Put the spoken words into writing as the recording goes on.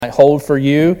hold for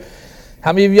you.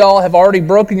 How many of y'all have already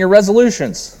broken your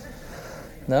resolutions?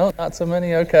 No, not so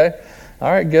many. Okay.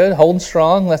 All right, good. Holding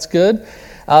strong. That's good.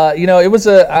 It was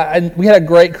we had a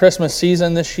great Christmas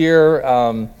season this year.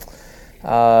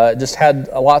 Just had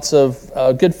lots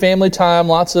of good family time,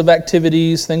 lots of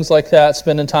activities, things like that,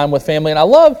 spending time with family. And I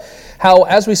love how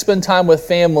as we spend time with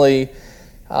family,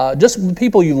 just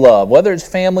people you love, whether it's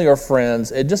family or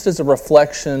friends, it just is a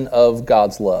reflection of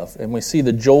God's love. And we see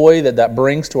the joy that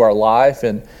brings to our life.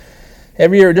 And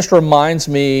every year it just reminds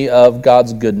me of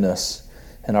God's goodness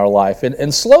in our life.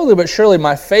 And slowly but surely,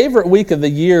 my favorite week of the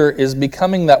year is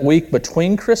becoming that week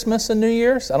between Christmas and New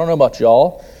Year's. I don't know about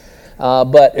y'all,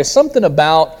 but it's something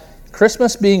about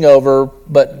Christmas being over,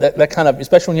 but that kind of,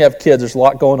 especially when you have kids, there's a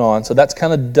lot going on, so that's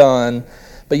kind of done.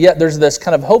 But yet there's this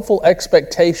kind of hopeful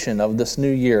expectation of this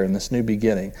new year and this new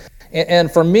beginning.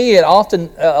 And for me, it often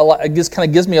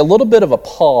gives me a little bit of a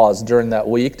pause during that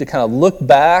week to kind of look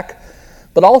back,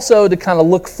 but also to kind of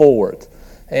look forward.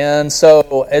 And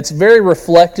so it's a very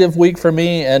reflective week for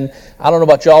me. And I don't know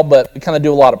about y'all, but we kind of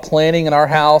do a lot of planning in our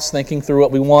house, thinking through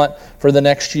what we want for the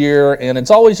next year. And it's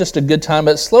always just a good time,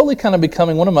 but it's slowly kind of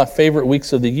becoming one of my favorite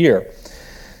weeks of the year.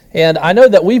 And I know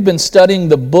that we've been studying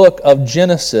the book of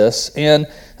Genesis, and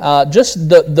just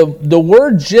the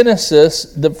word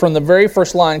Genesis from the very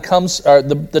first line comes, or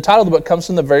the title of the book comes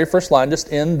from the very first line, just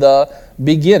in the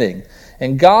beginning.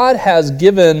 And God has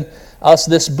given us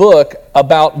this book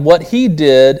about what He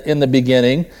did in the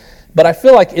beginning, but I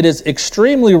feel like it is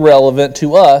extremely relevant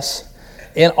to us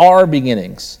in our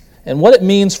beginnings and what it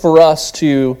means for us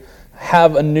to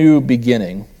have a new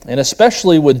beginning, and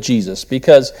especially with Jesus,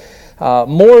 because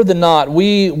more than not,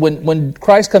 when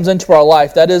Christ comes into our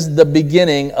life, that is the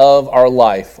beginning of our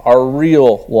life, our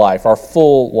real life, our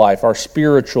full life, our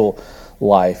spiritual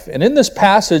life. And in this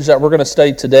passage that we're going to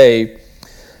study today,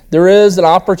 there is an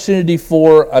opportunity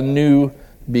for a new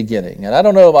beginning. And I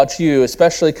don't know about you,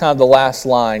 especially kind of the last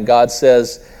line. God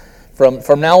says,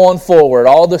 from now on forward,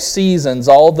 all the seasons,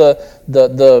 all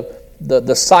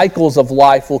the cycles of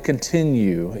life will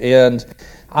continue. And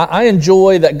I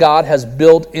enjoy that God has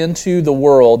built into the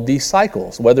world these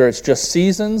cycles, whether it's just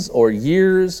seasons or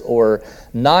years or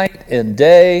night and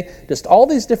day, just all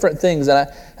these different things. And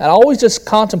I always just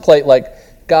contemplate,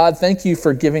 like, God, thank you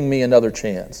for giving me another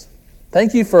chance.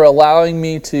 Thank you for allowing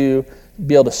me to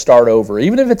be able to start over.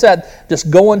 Even if it's at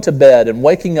just going to bed and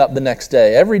waking up the next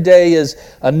day. Every day is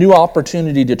a new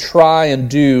opportunity to try and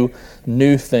do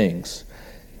new things.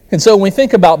 And so when we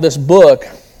think about this book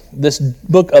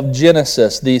of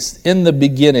Genesis, these in the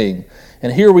beginning,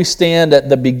 and here we stand at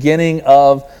the beginning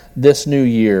of this new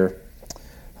year.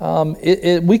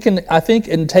 We can, I think,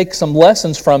 and take some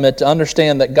lessons from it to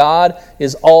understand that God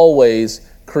is always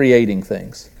creating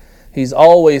things. He's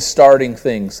always starting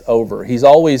things over. He's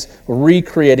always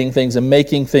recreating things and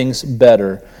making things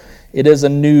better. It is a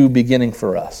new beginning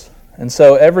for us. And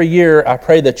so every year, I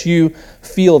pray that you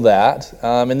feel that.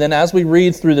 And then as we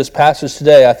read through this passage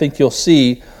today, I think you'll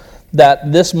see that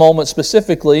this moment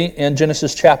specifically in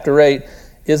Genesis chapter 8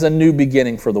 is a new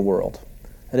beginning for the world.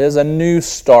 It is a new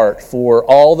start for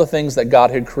all the things that God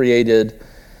had created,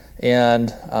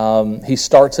 and He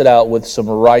starts it out with some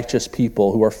righteous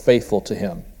people who are faithful to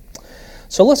Him.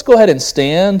 So let's go ahead and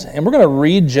stand, and we're going to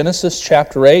read Genesis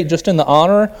chapter 8, just in the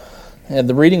honor and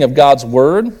the reading of God's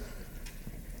Word.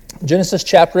 Genesis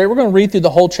chapter 8, we're going to read through the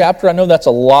whole chapter. I know that's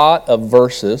a lot of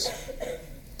verses.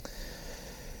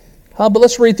 But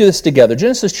let's read through this together.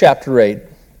 Genesis chapter 8.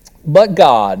 But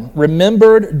God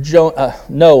remembered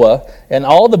Noah and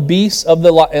all the beasts of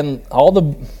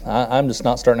I'm just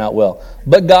not starting out well.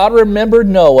 But God remembered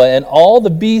Noah and all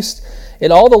the beasts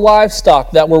and all the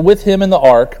livestock that were with him in the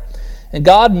ark. And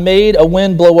God made a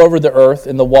wind blow over the earth,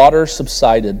 and the waters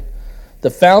subsided.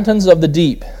 The fountains of the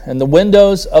deep and the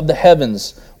windows of the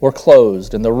heavens were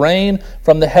closed, and the rain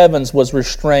from the heavens was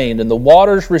restrained, and the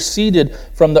waters receded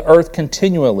from the earth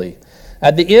continually.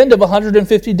 At the end of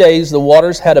 150 days, the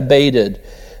waters had abated.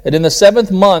 And in the 7th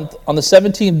month, on the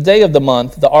 17th day of the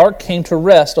month, the ark came to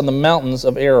rest on the mountains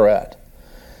of Ararat.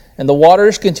 And the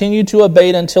waters continued to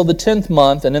abate until the 10th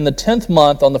month, and in the 10th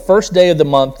month, on the first day of the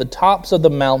month, the tops of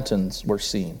the mountains were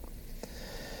seen.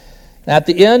 At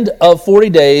the end of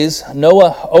 40 days,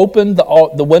 Noah opened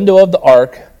the window of the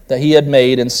ark that he had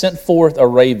made and sent forth a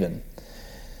raven.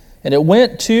 And it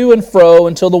went to and fro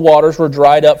until the waters were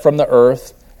dried up from the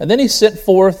earth. And then he sent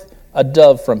forth a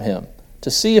dove from him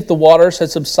to see if the waters had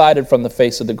subsided from the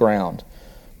face of the ground.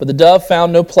 But the dove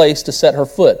found no place to set her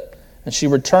foot, and she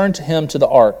returned to him to the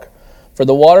ark, for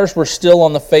the waters were still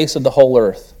on the face of the whole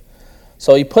earth.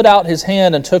 So he put out his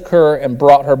hand and took her and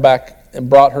brought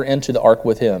her into the ark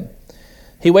with him.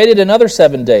 He waited another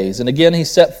 7 days, and again he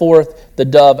set forth the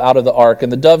dove out of the ark.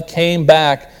 And the dove came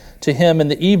back to him in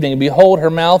the evening, and behold, her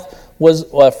mouth was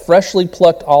a freshly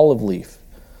plucked olive leaf.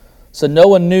 So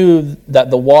Noah knew that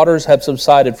the waters had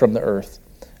subsided from the earth.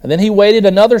 And then he waited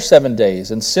another 7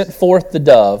 days, and sent forth the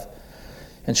dove,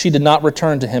 and she did not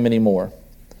return to him anymore.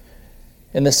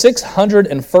 In the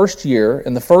 601st year,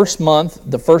 in the first month,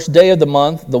 the first day of the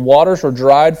month, the waters were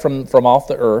dried from off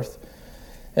the earth.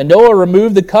 And Noah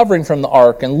removed the covering from the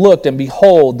ark and looked, and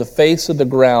behold, the face of the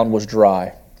ground was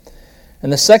dry. In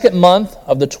the second month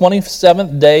of the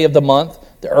 27th day of the month,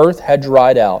 the earth had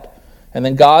dried out. And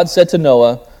then God said to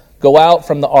Noah, "Go out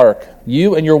from the ark,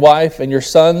 you and your wife and your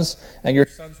sons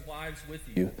wives with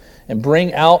you, and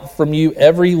bring out from you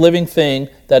every living thing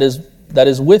that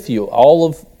is with you, all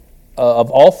of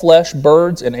all flesh,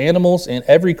 birds and animals, and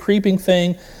every creeping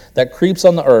thing that creeps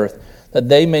on the earth, that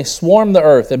they may swarm the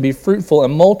earth and be fruitful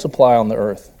and multiply on the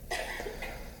earth."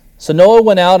 So Noah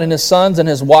went out, and his sons and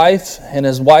his wife and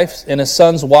his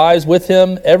sons' wives with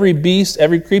him, every beast,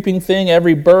 every creeping thing,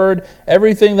 every bird,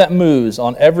 everything that moves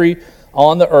on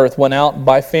the earth went out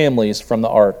by families from the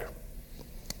ark.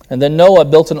 And then Noah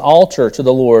built an altar to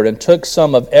the Lord, and took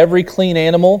some of every clean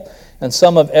animal and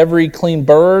some of every clean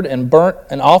bird, and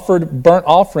offered burnt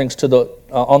offerings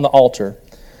on the altar.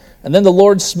 And then the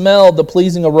Lord smelled the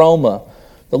pleasing aroma.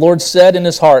 The Lord said in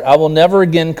his heart, "I will never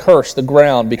again curse the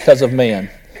ground because of man.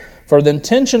 For the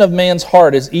intention of man's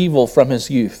heart is evil from his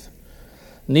youth.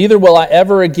 Neither will I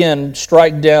ever again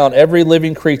strike down every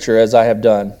living creature as I have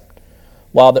done.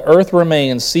 While the earth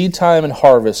remains, seed time and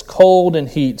harvest, cold and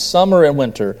heat, summer and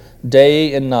winter,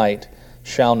 day and night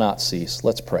shall not cease."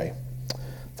 Let's pray.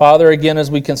 Father, again, as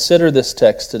we consider this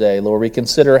text today, Lord, we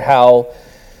consider how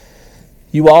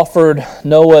you offered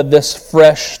Noah this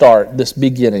fresh start, this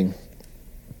beginning.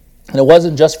 And it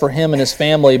wasn't just for him and his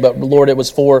family, but Lord, it was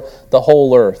for the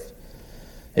whole earth.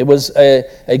 It was a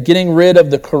getting rid of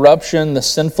the corruption, the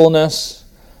sinfulness,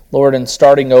 Lord, and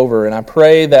starting over. And I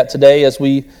pray that today, as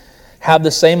we have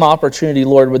the same opportunity,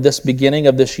 Lord, with this beginning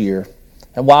of this year,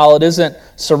 and while it isn't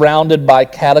surrounded by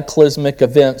cataclysmic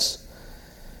events,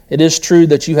 it is true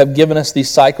that you have given us these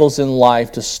cycles in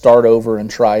life to start over and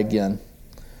try again.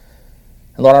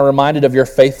 And Lord, I'm reminded of your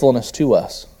faithfulness to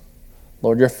us.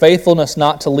 Lord, your faithfulness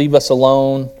not to leave us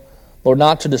alone, Lord,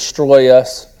 not to destroy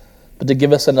us, but to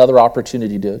give us another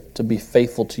opportunity to be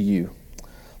faithful to you.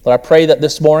 Lord, I pray that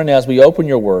this morning as we open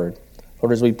your word,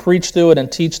 Lord, as we preach through it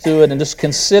and teach through it and just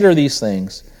consider these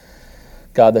things,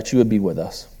 God, that you would be with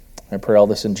us. I pray all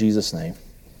this in Jesus' name.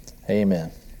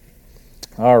 Amen.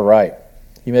 All right.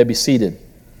 You may be seated.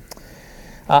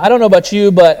 I don't know about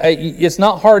you, but it's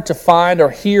not hard to find or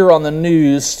hear on the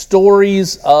news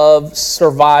stories of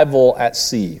survival at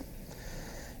sea.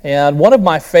 And one of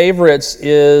my favorites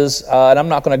is, and I'm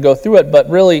not going to go through it, but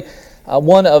really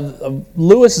one of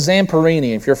Louis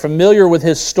Zamperini. If you're familiar with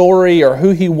his story or who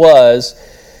he was,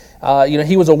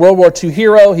 he was a World War II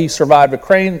hero. He survived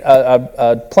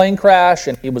a plane crash,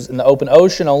 and he was in the open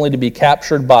ocean only to be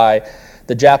captured by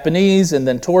the Japanese and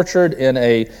then tortured in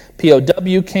a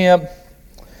POW camp.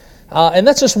 And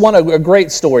that's just a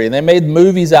great story. And they made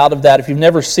movies out of that. If you've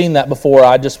never seen that before,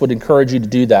 I just would encourage you to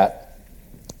do that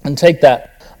and take that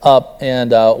up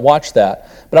and watch that.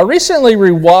 But I recently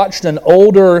rewatched an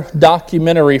older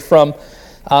documentary from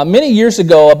many years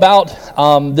ago about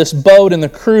this boat and the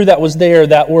crew that was there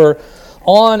that were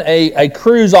on a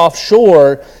cruise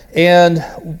offshore and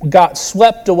got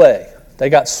swept away. They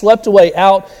got swept away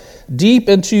out deep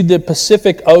into the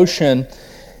Pacific Ocean,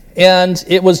 and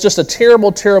it was just a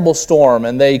terrible, terrible storm.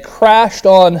 And they crashed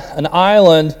on an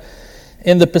island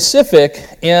in the Pacific,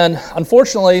 and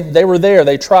unfortunately, they were there.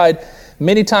 They tried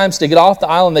many times to get off the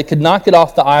island. They could not get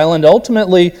off the island.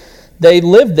 Ultimately, they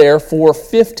lived there for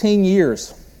 15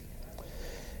 years.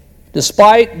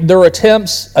 Despite their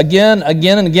attempts again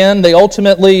and again, they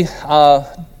ultimately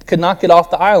could not get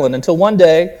off the island until one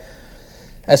day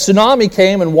a tsunami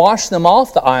came and washed them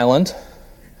off the island,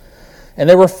 and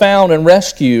they were found and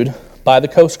rescued by the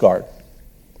Coast Guard.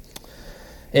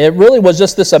 It really was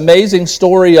just this amazing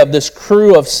story of this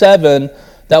crew of 7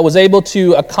 that was able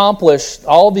to accomplish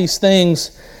all these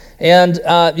things. And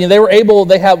they were able,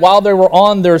 while they were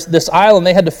on this island,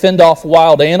 they had to fend off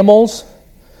wild animals,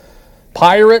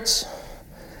 pirates,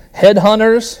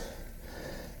 headhunters.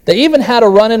 They even had a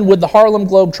run-in with the Harlem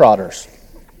Globetrotters.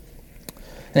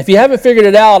 And if you haven't figured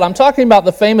it out, I'm talking about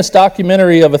the famous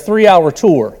documentary of a 3-hour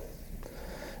tour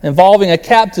involving a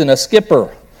captain, a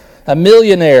skipper, a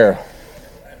millionaire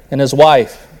and his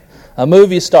wife, a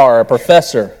movie star, a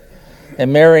professor,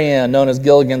 and Marianne, known as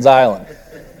Gilligan's Island.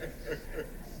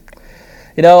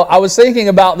 You know, I was thinking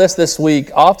about this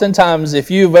week. Oftentimes, if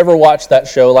you've ever watched that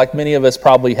show, like many of us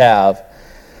probably have,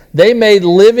 they made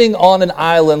living on an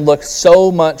island look so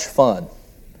much fun.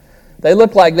 They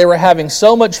looked like they were having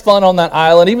so much fun on that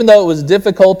island. Even though it was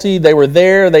difficulty, they were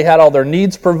there. They had all their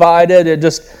needs provided. It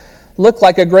just looked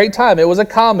like a great time. It was a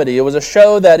comedy. It was a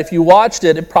show that if you watched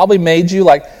it, it probably made you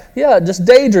just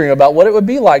daydream about what it would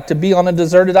be like to be on a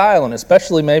deserted island,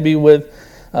 especially maybe with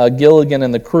Gilligan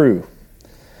and the crew.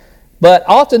 But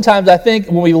oftentimes I think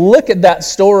when we look at that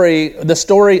story, the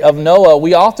story of Noah,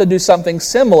 we often do something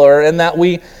similar in that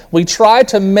we try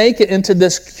to make it into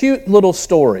this cute little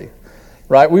story.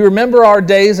 Right? We remember our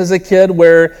days as a kid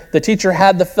where the teacher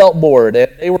had the felt board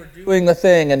and they were doing the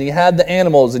thing, and you had the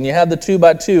animals and you had the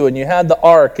 2x2 and you had the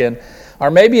ark, or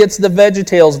maybe it's the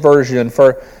VeggieTales version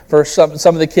for some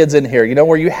of the kids in here,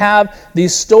 where you have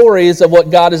these stories of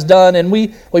what God has done, and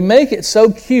we make it so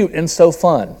cute and so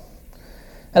fun.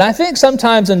 And I think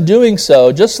sometimes in doing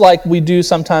so, just like we do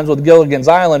sometimes with Gilligan's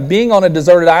Island, being on a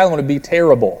deserted island would be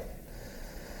terrible.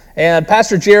 And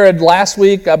Pastor Jared, last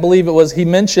week, I believe it was, he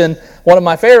mentioned one of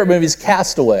my favorite movies,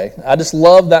 Castaway. I just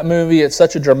love that movie. It's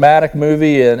such a dramatic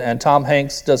movie, and Tom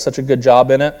Hanks does such a good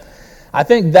job in it. I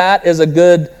think that is a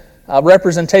good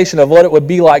representation of what it would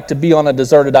be like to be on a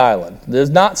deserted island. There's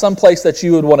not some place that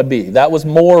you would want to be. That was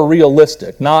more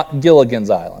realistic, not Gilligan's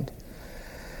Island.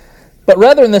 But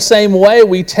rather in the same way,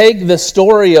 we take the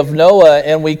story of Noah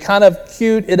and we kind of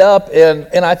cute it up,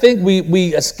 and I think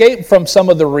we escape from some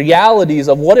of the realities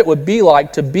of what it would be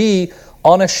like to be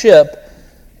on a ship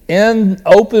in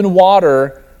open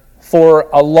water for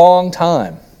a long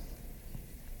time.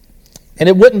 And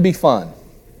it wouldn't be fun.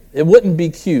 It wouldn't be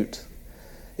cute.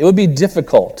 It would be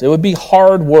difficult. It would be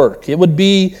hard work. It would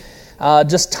be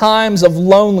just times of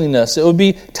loneliness. It would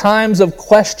be times of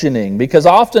questioning, because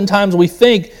oftentimes we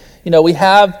think, we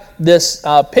have this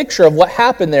picture of what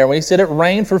happened there. We said it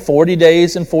rained for 40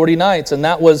 days and 40 nights, and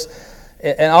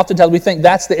oftentimes we think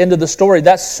that's the end of the story.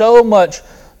 That's so much,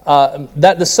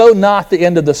 that is so not the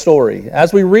end of the story.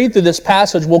 As we read through this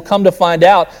passage, we'll come to find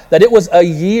out that it was a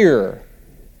year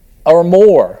or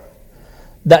more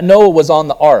that Noah was on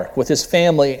the ark with his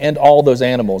family and all those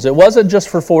animals. It wasn't just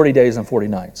for 40 days and 40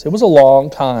 nights. It was a long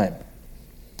time.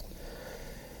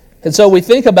 And so we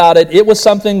think about it, it was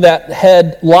something that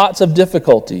had lots of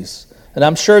difficulties. And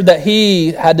I'm sure that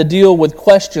he had to deal with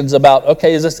questions about,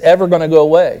 okay, is this ever going to go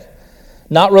away?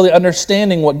 Not really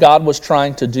understanding what God was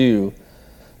trying to do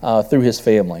through his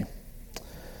family.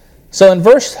 So in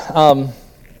the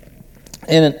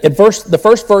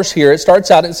first verse here, it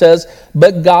starts out, it says,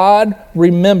 "But God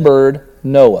remembered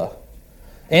Noah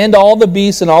and all the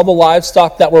beasts and all the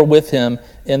livestock that were with him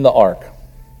in the ark."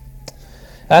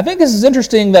 I think this is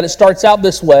interesting that it starts out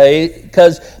this way,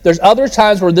 because there's other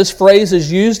times where this phrase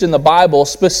is used in the Bible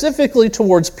specifically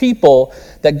towards people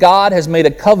that God has made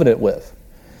a covenant with.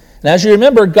 And as you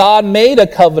remember, God made a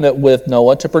covenant with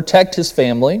Noah to protect his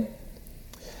family.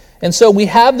 And so we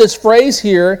have this phrase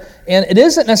here, and it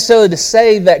isn't necessarily to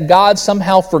say that God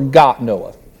somehow forgot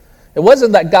Noah. It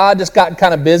wasn't that God just got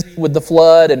kind of busy with the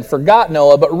flood and forgot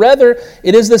Noah, but rather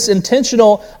it is this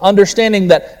intentional understanding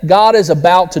that God is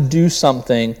about to do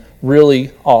something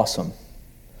really awesome.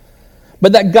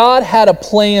 But that God had a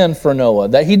plan for Noah,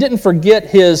 that he didn't forget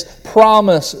his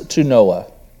promise to Noah.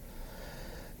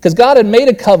 Because God had made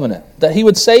a covenant that he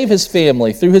would save his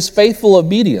family through his faithful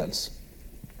obedience.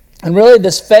 And really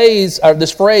this phrase,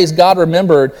 God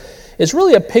remembered, is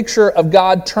really a picture of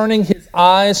God turning his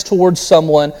eyes towards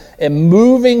someone and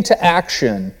moving to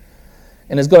action,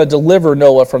 and is going to deliver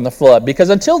Noah from the flood.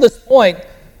 Because until this point,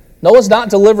 Noah's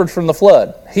not delivered from the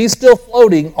flood. He's still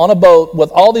floating on a boat with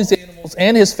all these animals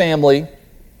and his family.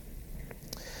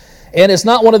 And it's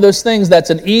not one of those things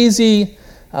that's an easy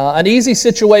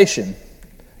situation.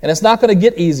 And it's not going to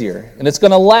get easier. And it's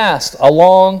going to last a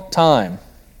long time.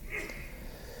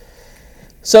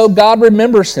 So God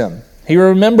remembers him. He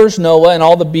remembers Noah and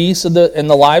all the beasts and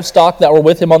the livestock that were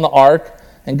with him on the ark.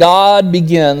 And God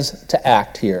begins to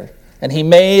act here. And he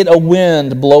made a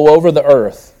wind blow over the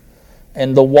earth,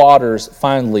 and the waters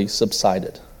finally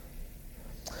subsided.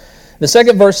 The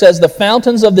second verse says, "The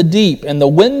fountains of the deep and the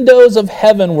windows of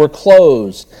heaven were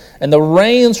closed, and the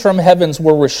rains from heavens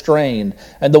were restrained,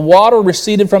 and the water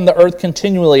receded from the earth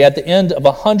continually. At the end of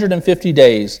 150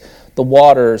 days, the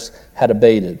waters had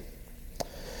abated."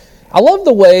 I love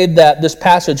the way that this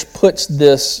passage puts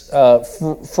this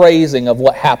phrasing of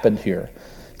what happened here.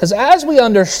 Because as we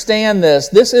understand this,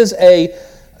 this is a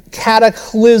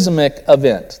cataclysmic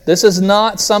event. This is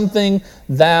not something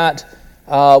that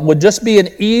would just be an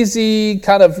easy,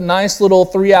 kind of nice little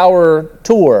 3-hour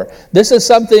tour. This is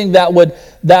something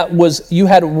you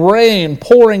had rain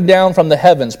pouring down from the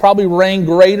heavens, probably rain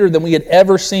greater than we had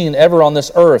ever seen ever on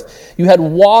this earth. You had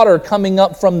water coming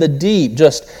up from the deep,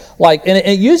 and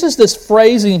it uses this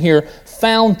phrasing here,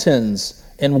 fountains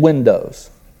and windows.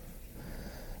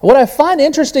 What I find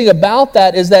interesting about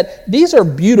that is that these are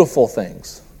beautiful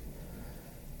things.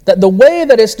 That the way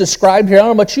that it's described here, I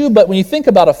don't know about you, but when you think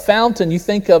about a fountain, you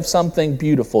think of something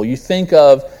beautiful. You think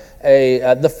of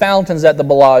the fountains at the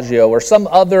Bellagio, or some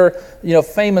other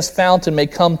famous fountain may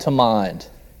come to mind.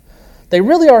 They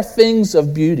really are things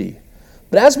of beauty.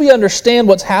 But as we understand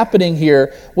what's happening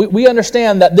here, we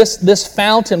understand that this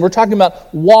fountain, we're talking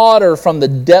about water from the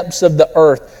depths of the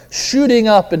earth, shooting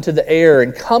up into the air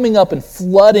and coming up and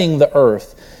flooding the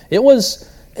earth. It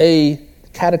was a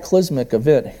cataclysmic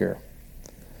event here.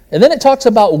 And then it talks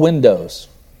about windows.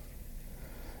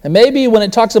 And maybe when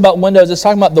it talks about windows, it's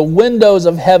talking about the windows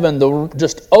of heaven,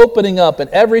 just opening up and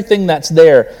everything that's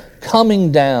there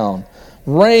coming down.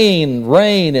 Rain,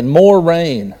 rain, and more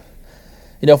rain.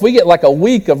 If we get like a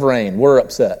week of rain, we're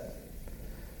upset.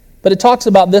 But it talks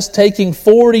about this taking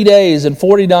 40 days and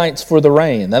 40 nights for the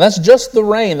rain. Now that's just the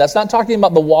rain. That's not talking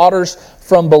about the waters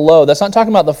from below. That's not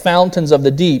talking about the fountains of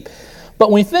the deep. But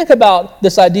when we think about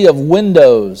this idea of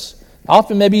windows,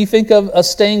 often maybe you think of a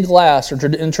stained glass or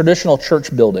in traditional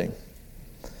church building.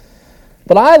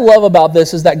 What I love about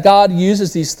this is that God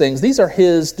uses these things. These are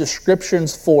His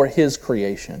descriptions for His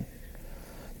creation.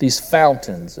 These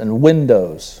fountains and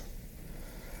windows.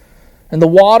 And the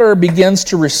water begins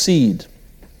to recede.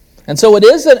 And so it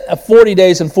isn't 40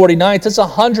 days and 40 nights, it's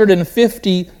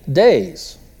 150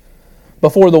 days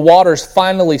before the waters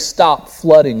finally stop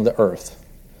flooding the earth.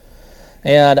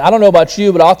 And I don't know about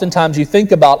you, but oftentimes you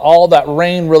think about all that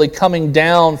rain really coming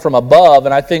down from above,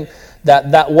 and I think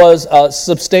that was a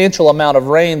substantial amount of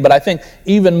rain, but I think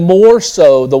even more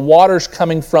so the waters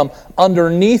coming from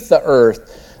underneath the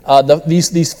earth,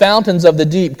 these fountains of the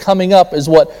deep coming up is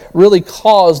what really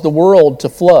caused the world to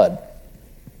flood.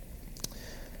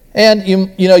 And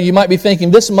you might be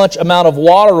thinking this much amount of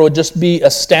water would just be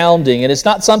astounding, and it's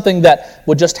not something that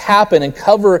would just happen and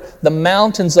cover the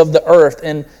mountains of the earth,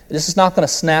 and this is not going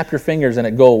to snap your fingers and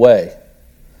it go away.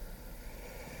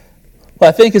 What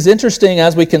I think is interesting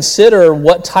as we consider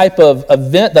what type of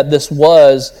event that this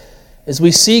was is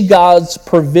we see God's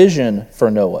provision for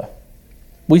Noah.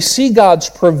 We see God's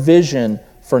provision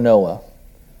for Noah.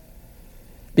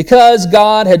 Because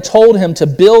God had told him to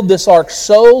build this ark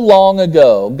so long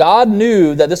ago, God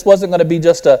knew that this wasn't going to be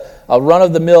just a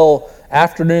run-of-the-mill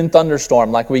afternoon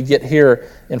thunderstorm like we get here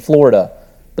in Florida.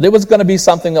 But it was going to be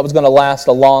something that was going to last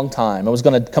a long time. It was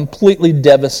going to completely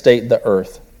devastate the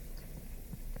earth.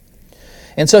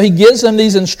 And so He gives them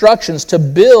these instructions to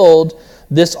build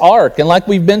this ark. And like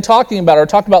we've been talking about, or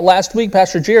talked about last week,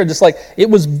 Pastor Jared, just like it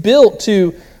was built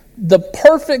to the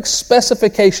perfect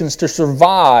specifications to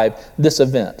survive this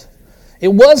event. It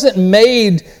wasn't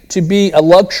made to be a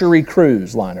luxury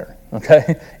cruise liner,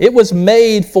 okay? It was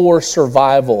made for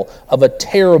survival of a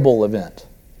terrible event.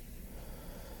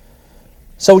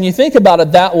 So when you think about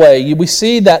it that way, we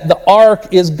see that the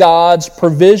ark is God's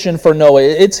provision for Noah.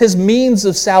 It's His means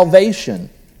of salvation.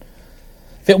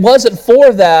 If it wasn't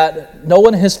for that, Noah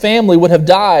and his family would have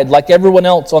died like everyone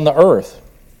else on the earth.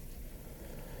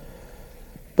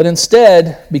 But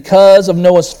instead, because of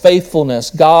Noah's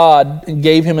faithfulness, God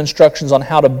gave him instructions on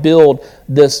how to build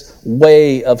this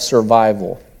way of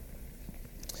survival.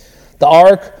 The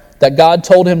ark that God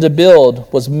told him to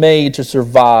build was made to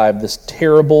survive this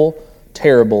terrible,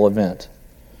 terrible event.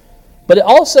 But it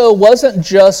also wasn't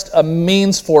just a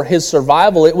means for his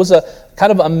survival. It was a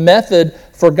kind of a method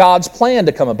for God's plan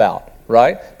to come about.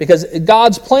 Right? Because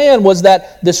God's plan was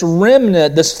that this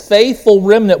remnant, this faithful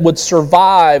remnant would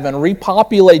survive and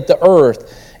repopulate the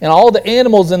earth. And all the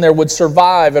animals in there would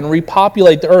survive and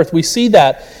repopulate the earth. We see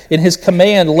that in His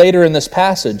command later in this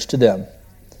passage to them.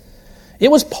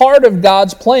 It was part of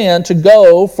God's plan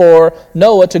for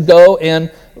Noah to go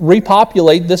and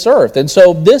repopulate this earth. And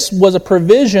so this was a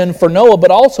provision for Noah,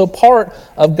 but also part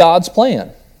of God's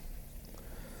plan.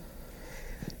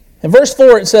 In verse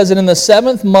 4 it says, "And in the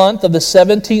 7th month of the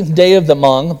 17th day of the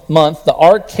month, the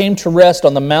ark came to rest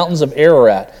on the mountains of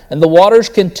Ararat, and the waters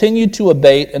continued to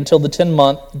abate until the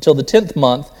 10th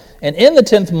month. And in the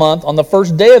 10th month, on the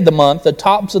first day of the month, the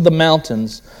tops of the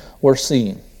mountains were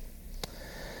seen."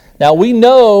 Now we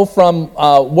know from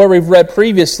where we've read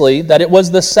previously that it was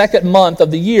the 2nd month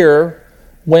of the year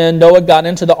when Noah got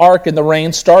into the ark and the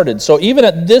rain started. So even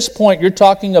at this point, you're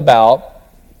talking about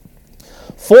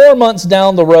 4 months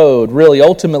down the road, really,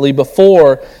 ultimately,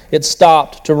 before it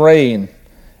stopped to rain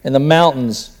and the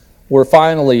mountains were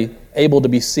finally able to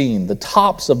be seen. The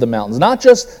tops of the mountains, not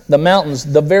just the mountains,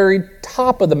 the very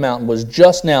top of the mountain was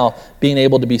just now being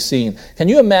able to be seen. Can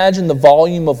you imagine the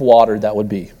volume of water that would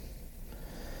be?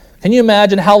 Can you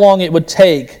imagine how long it would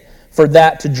take for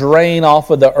that to drain off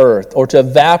of the earth, or to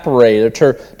evaporate,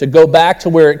 or to go back to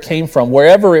where it came from,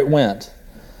 wherever it went?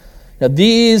 Now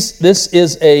this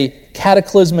is a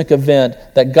cataclysmic event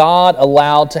that God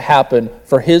allowed to happen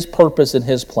for His purpose and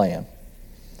His plan.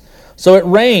 So it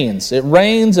rains and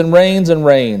rains and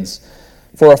rains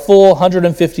for a full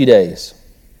 150 days.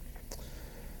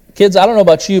 Kids, I don't know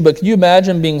about you, but can you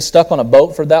imagine being stuck on a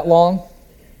boat for that long?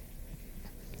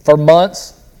 For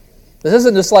months? This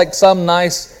isn't just like some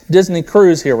nice Disney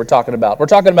cruise here we're talking about. We're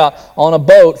talking about on a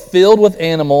boat filled with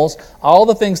animals, all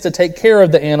the things to take care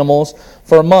of the animals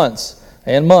for months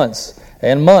and months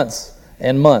and months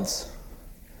and months.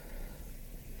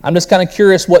 I'm just kind of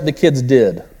curious what the kids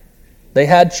did. They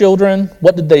had children.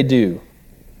 What did they do?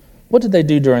 What did they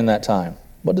do during that time?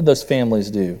 What did those families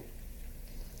do?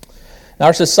 In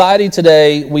our society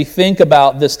today, we think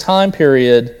about this time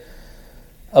period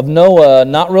of Noah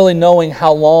not really knowing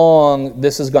how long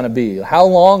this is going to be. How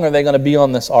long are they going to be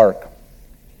on this ark?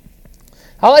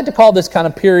 I like to call this kind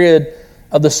of period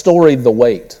of the story the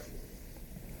wait.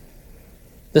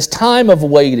 This time of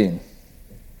waiting.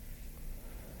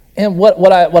 And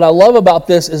what I love about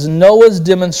this is Noah's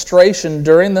demonstration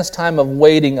during this time of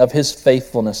waiting of his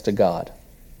faithfulness to God.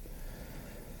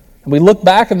 And we look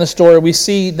back in the story, we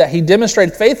see that he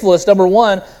demonstrated faithfulness, number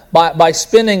one, by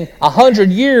spending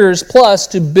 100 years plus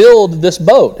to build this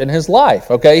boat in his life.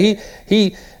 Okay,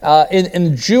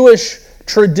 in Jewish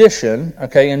tradition,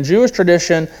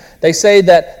 they say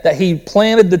that he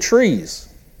planted the trees,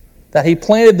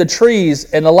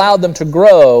 and allowed them to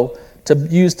grow to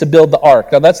use to build the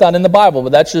ark. Now that's not in the Bible,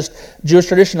 but that's just Jewish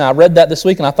tradition. I read that this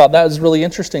week and I thought that was really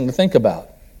interesting to think about.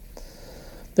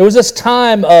 There was this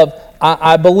time of,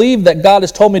 I believe that God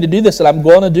has told me to do this and I'm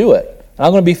going to do it. And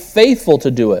I'm going to be faithful to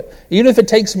do it. Even if it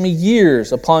takes me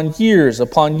years upon years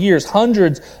upon years,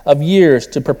 hundreds of years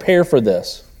to prepare for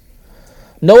this.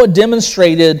 Noah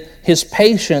demonstrated his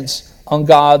patience on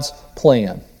God's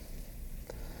plan.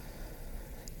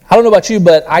 I don't know about you,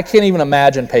 but I can't even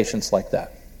imagine patience like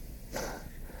that.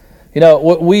 You know,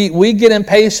 we get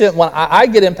impatient when I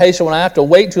get impatient when I have to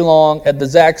wait too long at the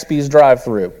Zaxby's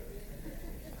drive-thru.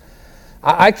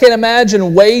 I can't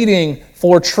imagine waiting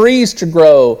for trees to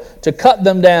grow, to cut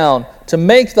them down, to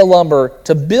make the lumber,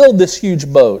 to build this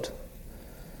huge boat.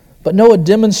 But Noah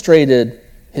demonstrated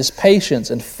his patience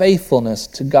and faithfulness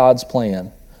to God's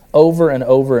plan over and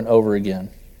over and over again.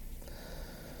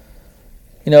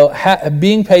 You know,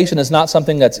 being patient is not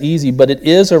something that's easy, but it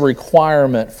is a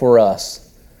requirement for us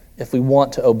if we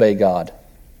want to obey God.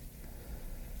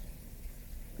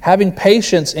 Having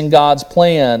patience in God's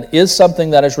plan is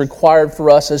something that is required for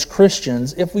us as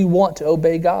Christians if we want to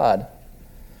obey God.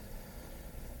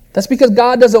 That's because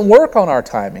God doesn't work on our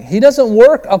timing. He doesn't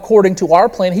work according to our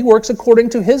plan. He works according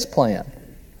to His plan.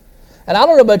 And I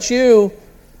don't know about you,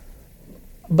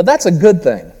 but that's a good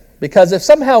thing. Because if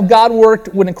somehow God worked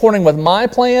according with my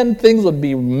plan, things would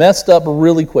be messed up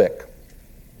really quick.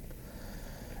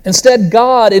 Instead,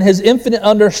 God, in His infinite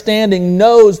understanding,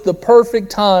 knows the perfect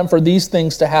time for these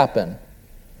things to happen.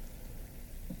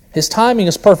 His timing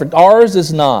is perfect. Ours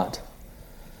is not.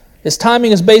 His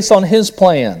timing is based on His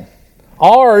plan.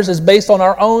 Ours is based on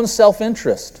our own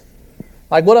self-interest.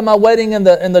 Like, what am I waiting in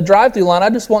the drive-thru line? I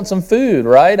just want some food,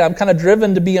 right? I'm kind of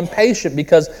driven to be impatient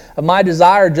because of my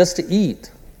desire just to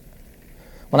eat.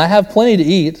 When I have plenty to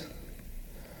eat.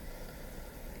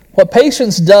 What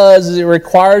patience does is it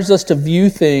requires us to view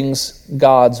things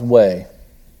God's way.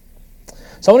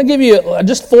 So I want to give you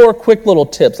just 4 quick little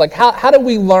tips. Like how do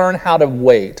we learn how to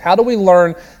wait? How do we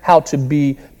learn how to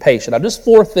be patient? Just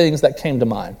 4 things that came to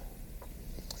mind.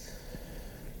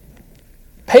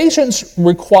 Patience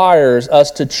requires us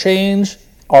to change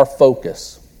our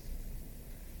focus.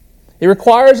 It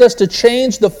requires us to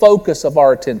change the focus of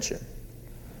our attention.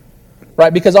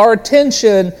 Right? Because our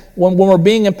attention, when we're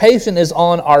being impatient, is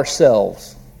on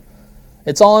ourselves.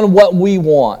 It's on what we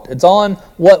want. It's on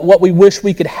what we wish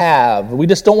we could have. We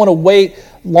just don't want to wait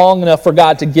long enough for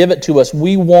God to give it to us.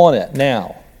 We want it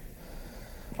now.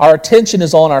 Our attention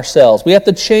is on ourselves. We have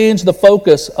to change the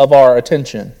focus of our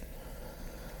attention.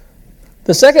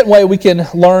 The second way we can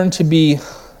learn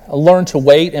to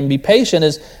wait and be patient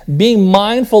is being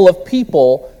mindful of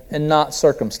people and not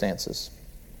circumstances.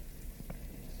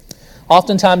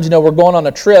 Oftentimes, we're going on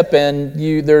a trip and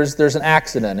there's an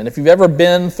accident. And if you've ever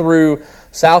been through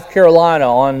South Carolina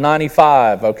on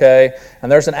 95, okay, and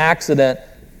there's an accident,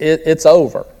 it's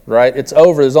over. right? It's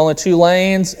over. There's only 2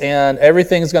 lanes, and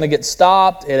everything's going to get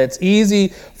stopped, and it's easy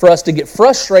for us to get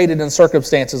frustrated in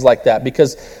circumstances like that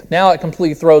because now it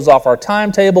completely throws off our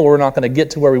timetable. We're not going to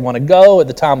get to where we want to go at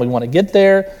the time we want to get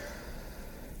there.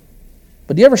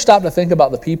 But do you ever stop to think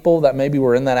about the people that maybe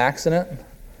were in that accident?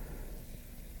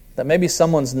 That maybe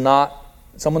someone's going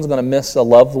to miss a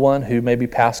loved one who maybe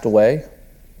passed away?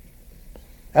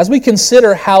 As we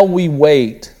consider how we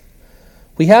wait,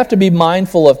 we have to be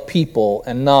mindful of people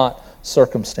and not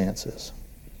circumstances.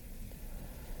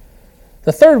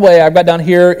 The third way I've got down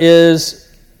here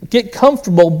is get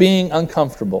comfortable being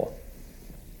uncomfortable.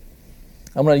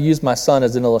 I'm going to use my son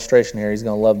as an illustration here. He's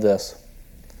going to love this.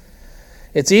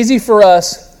 It's easy for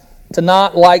us to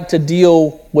not like to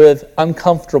deal with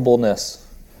uncomfortableness.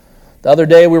 The other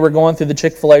day we were going through the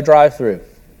Chick-fil-A drive-thru.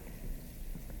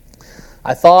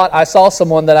 I thought I saw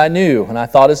someone that I knew, and I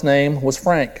thought his name was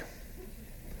Frank.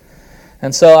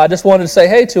 And so I just wanted to say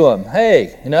hey to him.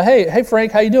 Hey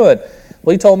Frank, how you doing?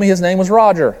 Well, he told me his name was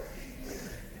Roger.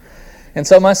 And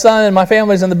so my son and my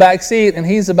family's in the back seat, and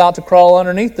he's about to crawl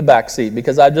underneath the back seat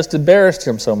because I just embarrassed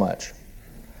him so much.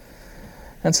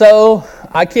 And so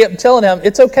I kept telling him,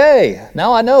 it's okay.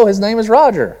 Now I know his name is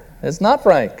Roger. It's not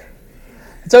Frank.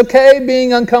 It's okay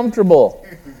being uncomfortable.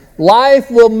 Life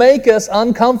will make us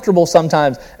uncomfortable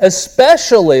sometimes,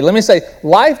 especially, let me say,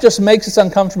 life just makes us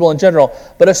uncomfortable in general,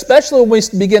 but especially when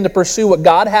we begin to pursue what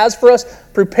God has for us,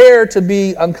 prepare to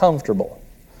be uncomfortable.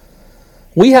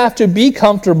 We have to be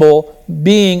comfortable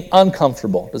being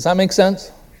uncomfortable. Does that make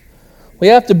sense? We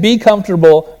have to be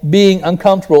comfortable being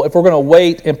uncomfortable if we're going to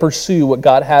wait and pursue what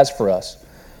God has for us.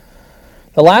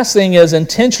 The last thing is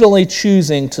intentionally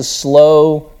choosing to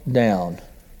slow down.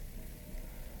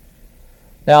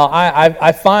 Now,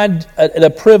 I find it a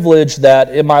privilege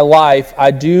that in my life,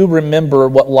 I do remember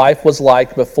what life was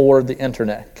like before the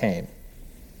internet came.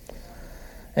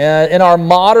 And in our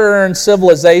modern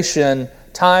civilization,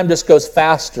 time just goes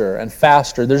faster and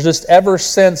faster. There's just ever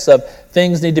sense of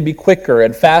things need to be quicker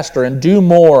and faster and do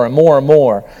more and more and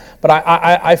more. But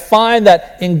I find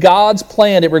that in God's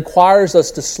plan, it requires us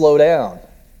to slow down.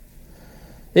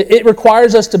 It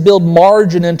requires us to build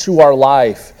margin into our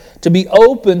life, to be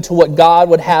open to what God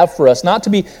would have for us, not to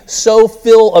be so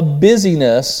full of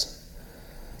busyness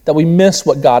that we miss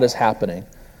what God is happening.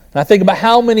 And I think about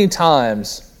how many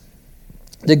times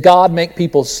did God make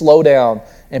people slow down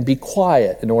and be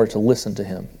quiet in order to listen to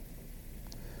Him?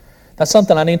 That's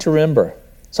something I need to remember,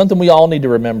 something we all need to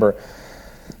remember.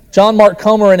 John Mark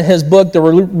Comer in his book, The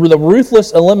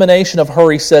Ruthless Elimination of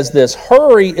Hurry, says this: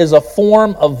 hurry is a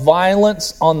form of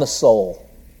violence on the soul.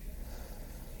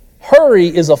 Hurry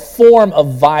is a form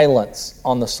of violence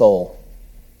on the soul.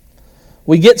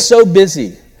 We get so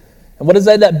busy. And what does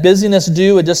that busyness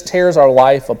do? It just tears our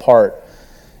life apart.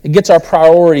 It gets our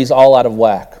priorities all out of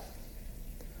whack.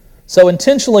 So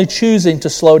intentionally choosing to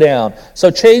slow down.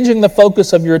 So changing the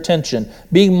focus of your attention.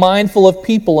 Being mindful of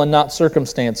people and not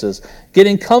circumstances.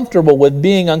 Getting comfortable with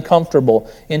being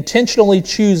uncomfortable. Intentionally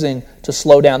choosing to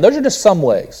slow down. Those are just some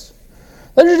ways.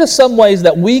 Those are just some ways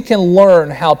that we can learn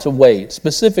how to wait,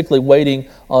 specifically waiting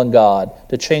on God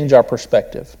to change our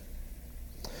perspective.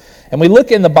 And we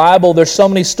look in the Bible, there's so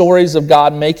many stories of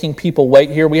God making people wait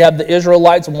here. We have the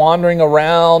Israelites wandering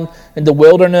around in the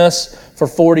wilderness for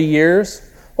 40 years.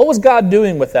 What was God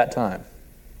doing with that time?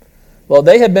 Well,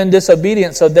 they had been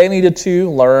disobedient, so they needed to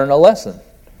learn a lesson.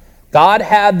 God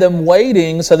had them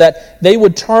waiting so that they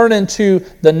would turn into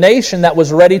the nation that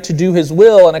was ready to do His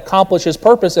will and accomplish His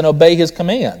purpose and obey His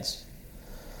commands.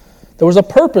 There was a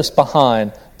purpose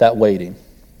behind that waiting.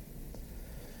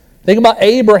 Think about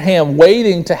Abraham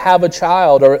waiting to have a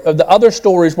child, or the other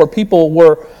stories where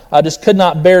people just could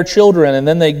not bear children, and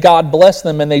then God blessed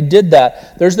them and they did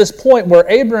that. There's this point where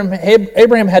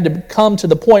Abraham had to come to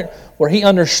the point where he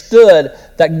understood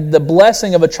that the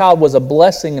blessing of a child was a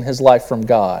blessing in his life from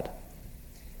God.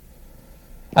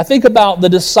 I think about the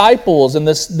disciples and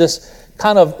this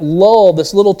kind of lull,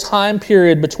 this little time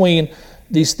period between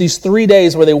these 3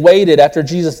 days where they waited after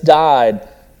Jesus died.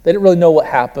 They didn't really know what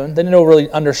happened. They didn't really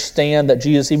understand that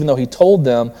Jesus, even though He told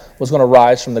them, was going to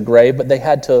rise from the grave, but they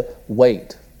had to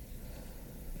wait.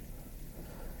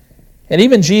 And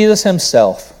even Jesus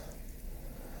Himself,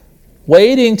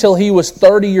 waiting till He was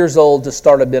 30 years old to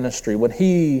start a ministry, when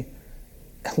He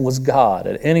was God.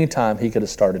 At any time He could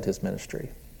have started His ministry.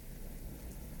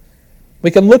 We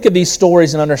can look at these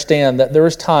stories and understand that there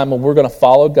is time when we're going to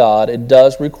follow God. It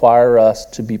does require us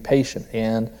to be patient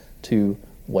and to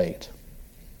wait.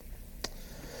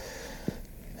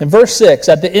 In verse 6,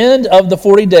 at the end of the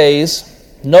 40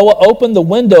 days, Noah opened the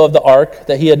window of the ark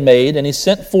that he had made, and he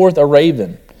sent forth a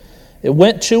raven, It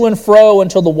went to and fro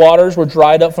until the waters were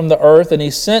dried up from the earth, and he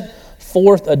sent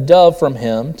forth a dove from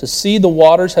him to see the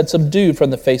waters had subdued from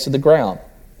the face of the ground.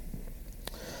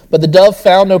 But the dove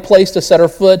found no place to set her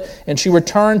foot, and she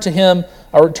returned to him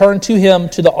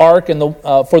to the ark, and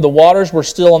for the waters were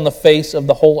still on the face of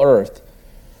the whole earth.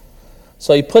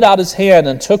 So he put out his hand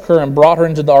and took her and brought her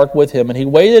into the ark with him, and he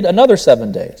waited another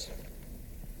 7 days.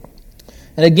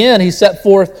 And again he set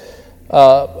forth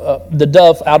the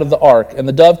dove out of the ark, and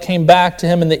the dove came back to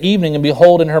him in the evening, and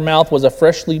behold, in her mouth was a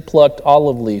freshly plucked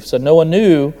olive leaf. So Noah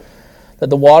knew that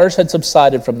the waters had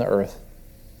subsided from the earth.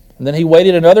 And then he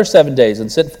waited another 7 days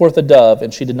and sent forth a dove,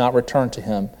 and she did not return to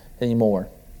him anymore.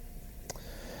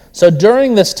 So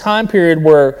during this time period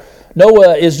where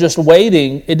Noah is just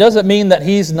waiting, it doesn't mean that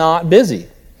he's not busy.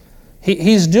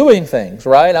 He's doing things,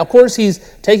 right? Of course, he's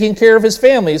taking care of his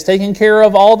family. He's taking care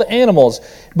of all the animals.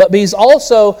 But he's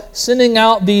also sending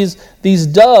out these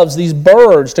doves, these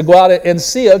birds, to go out and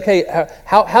see, okay,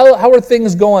 how are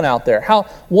things going out there?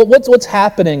 What's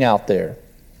happening out there?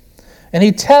 And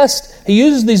he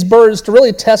uses these birds to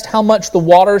really test how much the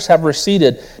waters have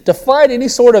receded, to find any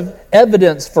sort of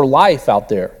evidence for life out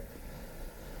there.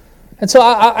 And so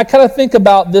I kind of think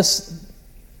about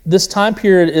this time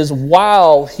period is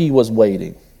while he was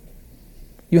waiting.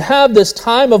 You have this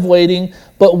time of waiting,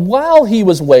 but while he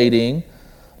was waiting,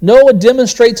 Noah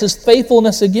demonstrates his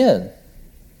faithfulness again.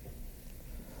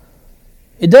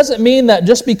 It doesn't mean that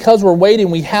just because we're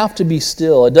waiting, we have to be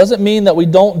still. It doesn't mean that we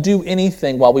don't do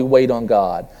anything while we wait on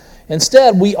God.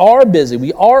 Instead, we are busy,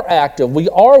 we are active, we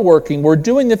are working, we're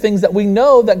doing the things that we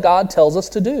know that God tells us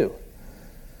to do.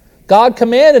 God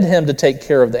commanded him to take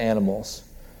care of the animals.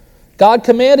 God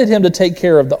commanded him to take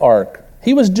care of the ark.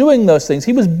 He was doing those things.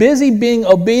 He was busy being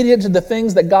obedient to the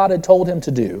things that God had told him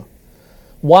to do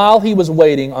while he was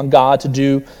waiting on God to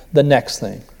do the next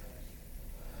thing.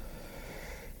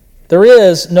 There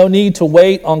is no need to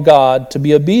wait on God to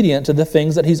be obedient to the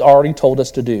things that he's already told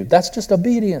us to do. That's just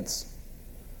obedience.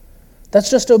 That's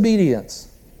just obedience.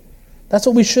 That's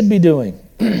what we should be doing.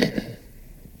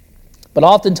 But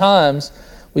oftentimes,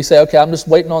 we say, okay, I'm just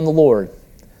waiting on the Lord.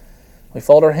 We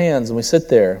fold our hands and we sit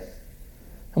there.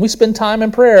 And we spend time in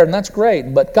prayer, and that's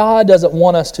great. But God doesn't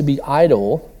want us to be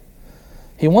idle.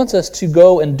 He wants us to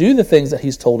go and do the things that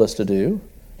he's told us to do.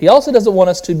 He also doesn't want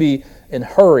us to be in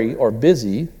hurry or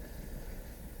busy.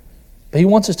 But he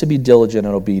wants us to be diligent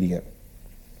and obedient.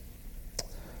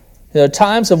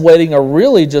 Times of waiting are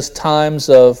really just times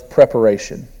of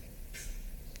preparation.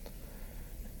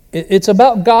 It's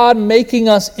about God making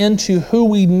us into who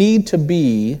we need to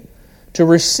be to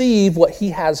receive what he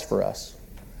has for us.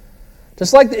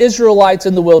 Just like the Israelites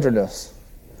in the wilderness,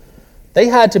 they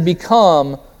had to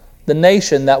become the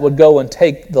nation that would go and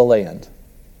take the land.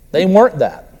 They weren't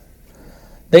that.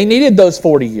 They needed those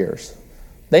 40 years.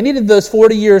 They needed those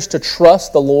 40 years to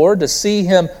trust the Lord, to see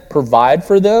him provide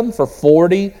for them for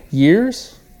 40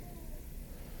 years.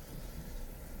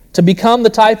 To become the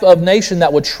type of nation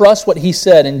that would trust what he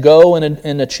said and go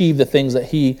and achieve the things that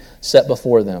he set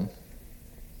before them.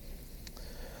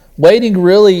 Waiting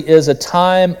really is a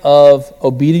time of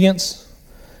obedience.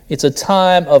 It's a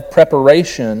time of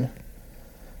preparation.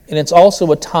 And it's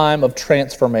also a time of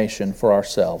transformation for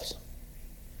ourselves.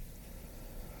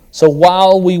 So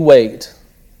while we wait,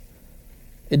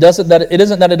 it isn't that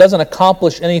it doesn't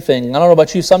accomplish anything. I don't know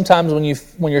about you. Sometimes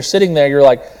when you're sitting there, you're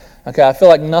like, okay, I feel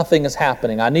like nothing is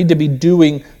happening. I need to be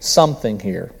doing something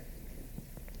here.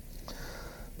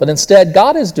 But instead,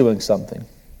 God is doing something.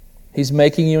 He's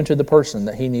making you into the person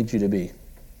that he needs you to be.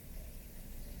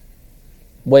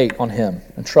 Wait on him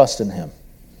and trust in him.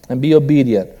 And be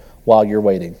obedient while you're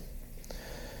waiting.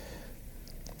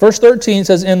 Verse 13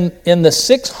 says, in the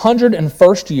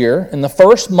 601st year, in the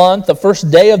first month, the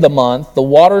first day of the month, the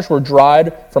waters were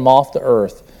dried from off the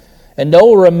earth. And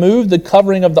Noah removed the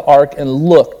covering of the ark and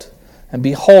looked, and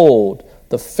behold,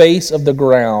 the face of the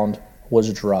ground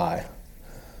was dry.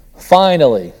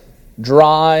 Finally,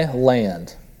 dry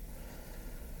land.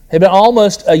 It had been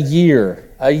almost a year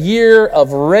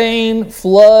of rain,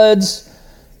 floods,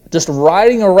 just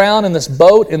riding around in this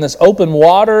boat in this open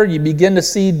water. You begin to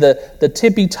see the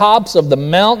tippy tops of the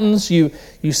mountains. You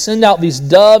send out these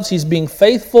doves. He's being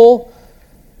faithful.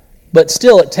 But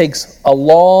still, it takes a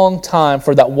long time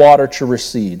for that water to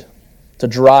recede, to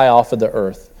dry off of the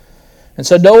earth. And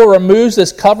so Noah removes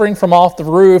this covering from off the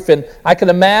roof, and I can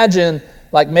imagine,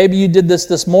 like maybe you did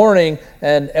this morning,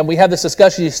 and we had this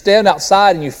discussion. You stand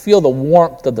outside and you feel the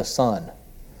warmth of the sun.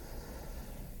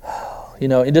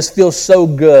 It just feels so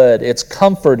good. It's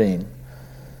comforting.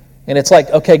 And it's like,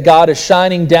 okay, God is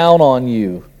shining down on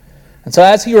you. And so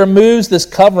as he removes this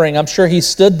covering, I'm sure he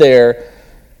stood there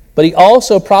But he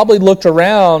also probably looked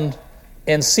around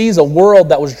and sees a world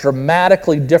that was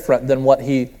dramatically different than what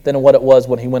it was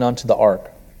when he went onto the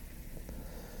ark.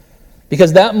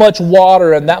 Because that much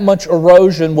water and that much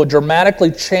erosion would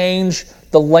dramatically change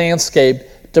the landscape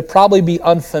to probably be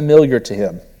unfamiliar to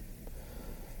him.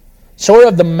 Short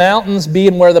of the mountains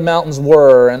being where the mountains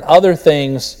were and other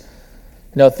things,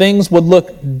 things would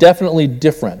look definitely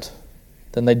different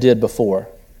than they did before.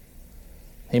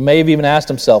 He may have even asked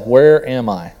himself, where am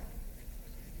I?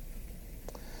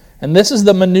 And this is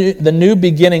the new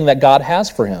beginning that God has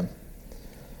for him.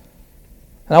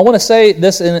 And I want to say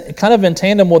this kind of in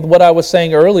tandem with what I was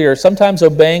saying earlier. Sometimes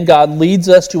obeying God leads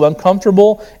us to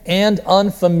uncomfortable and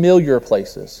unfamiliar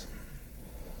places.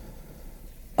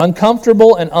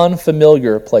 Uncomfortable and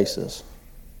unfamiliar places.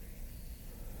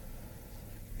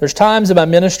 There's times in my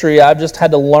ministry I've just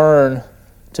had to learn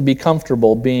to be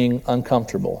comfortable being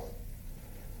uncomfortable.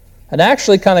 And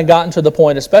actually kind of gotten to the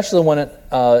point, especially when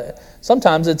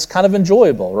sometimes it's kind of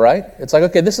enjoyable, right? It's like,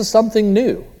 okay, this is something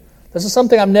new. This is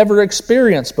something I've never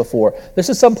experienced before. This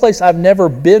is someplace I've never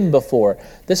been before.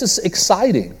 This is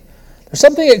exciting. There's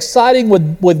something exciting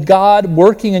with God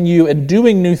working in you and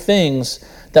doing new things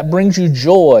that brings you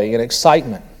joy and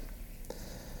excitement.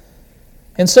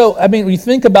 And so, when you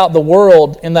think about the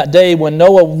world in that day when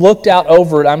Noah looked out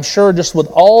over it, I'm sure just with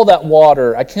all that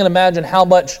water, I can't imagine how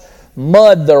much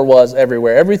mud there was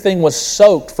everywhere. Everything was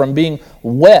soaked from being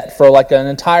wet for like an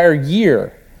entire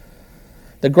year.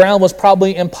 The ground was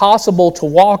probably impossible to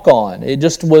walk on. It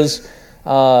just was,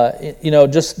 was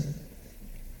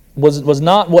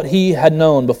not what he had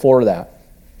known before that.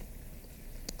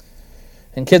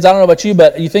 And kids, I don't know about you,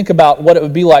 but you think about what it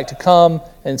would be like to come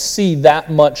and see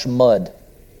that much mud.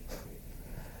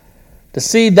 To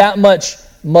see that much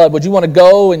mud. Would you want to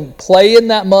go and play in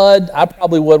that mud? I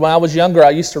probably would. When I was younger, I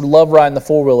used to love riding the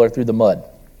four-wheeler through the mud.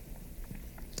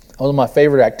 That was one of my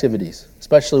favorite activities,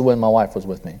 especially when my wife was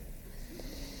with me.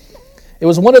 It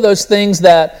was one of those things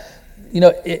that,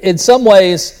 in some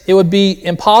ways, it would be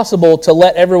impossible to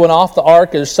let everyone off the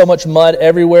ark. There's so much mud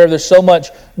everywhere. There's so much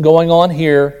going on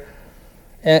here.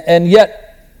 And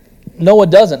yet, Noah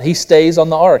doesn't. He stays on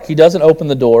the ark. He doesn't open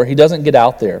the door. He doesn't get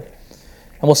out there.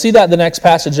 And we'll see that in the next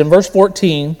passage. In verse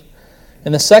 14,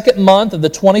 in the 2nd month of the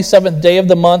 27th day of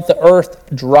the month, the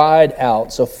earth dried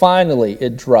out. So finally,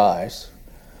 it dries.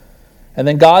 And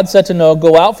then God said to Noah,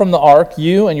 "Go out from the ark,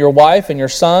 you and your wife and your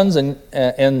sons and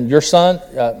your sons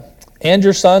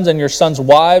and your sons'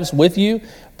 wives with you.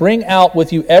 Bring out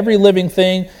with you every living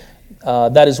thing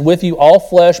that is with you, all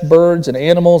flesh, birds and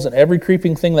animals, and every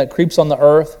creeping thing that creeps on the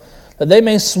earth, that they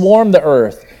may swarm the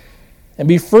earth and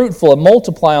be fruitful and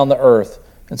multiply on the earth."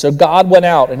 And so God went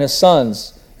out, and his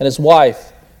sons and his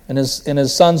wife and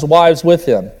his sons' wives with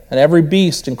him, and every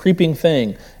beast and creeping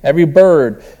thing, every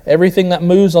bird, everything that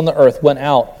moves on the earth went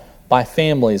out by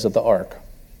families of the ark.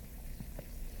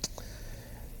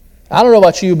 I don't know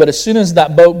about you, but as soon as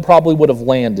that boat probably would have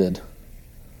landed,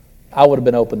 I would have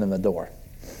been opening the door.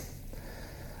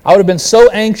 I would have been so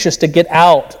anxious to get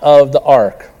out of the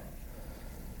ark.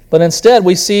 But instead,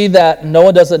 we see that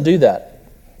Noah doesn't do that.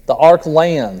 The ark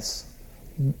lands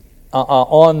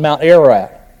on Mount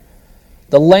Ararat.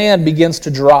 The land begins to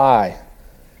dry.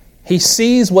 He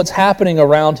sees what's happening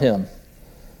around him.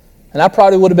 And I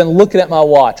probably would have been looking at my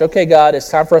watch. Okay, God, it's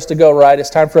time for us to go, right? It's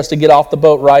time for us to get off the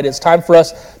boat, right? It's time for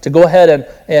us to go ahead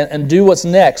and do what's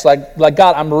next. Like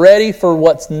God, I'm ready for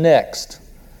what's next.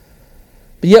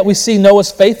 But yet we see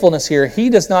Noah's faithfulness here. He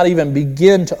does not even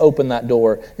begin to open that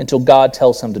door until God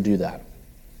tells him to do that.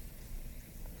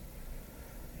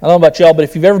 I don't know about y'all, but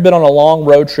if you've ever been on a long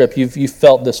road trip, you've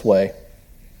felt this way.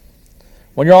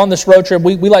 When you're on this road trip,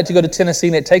 we like to go to Tennessee,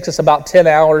 and it takes us about 10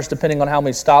 hours, depending on how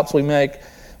many stops we make.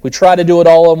 We try to do it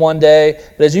all in one day.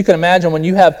 But as you can imagine, when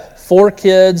you have 4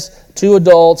 kids, 2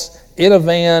 adults, in a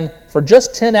van, for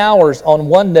just 10 hours on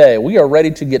one day, we are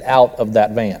ready to get out of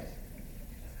that van.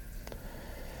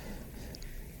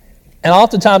 And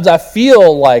oftentimes I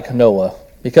feel like Noah,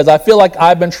 because I feel like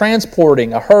I've been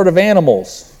transporting a herd of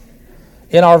animals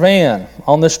in our van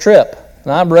on this trip,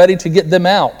 and I'm ready to get them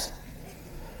out.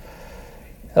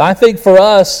 And I think for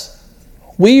us,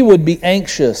 we would be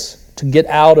anxious to get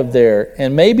out of there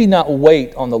and maybe not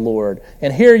wait on the Lord.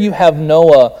 And here you have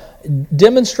Noah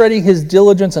demonstrating his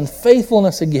diligence and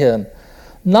faithfulness again,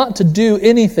 not to do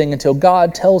anything until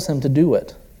God tells him to do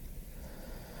it.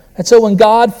 And so when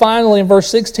God finally in verse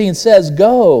 16 says,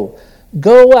 go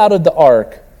out of the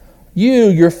ark, you,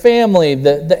 your family,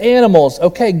 the animals,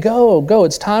 okay, go.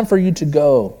 It's time for you to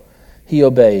go. He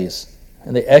obeys,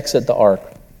 and they exit the ark.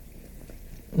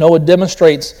 Noah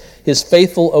demonstrates his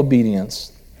faithful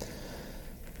obedience.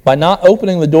 by not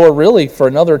opening the door really for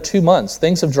another 2 months.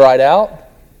 Things have dried out.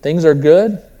 Things are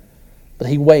good. But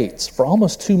he waits for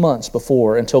almost 2 months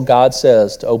until God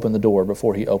says to open the door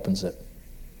before he opens it.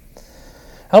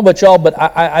 I don't know about y'all, but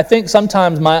I think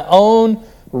sometimes my own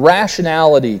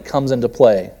rationality comes into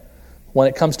play when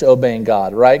it comes to obeying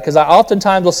God, right? Because I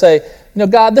oftentimes will say,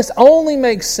 God, this only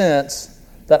makes sense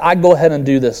that I go ahead and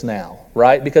do this now,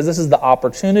 right? Because this is the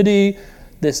opportunity.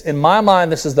 In my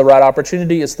mind, this is the right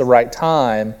opportunity. It's the right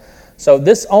time. So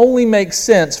this only makes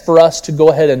sense for us to go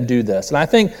ahead and do this. And I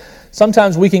think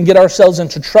sometimes we can get ourselves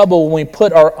into trouble when we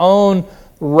put our own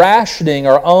rationing,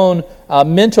 our own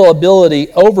mental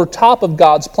ability over top of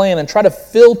God's plan and try to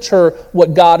filter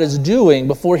what God is doing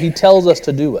before he tells us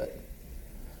to do it.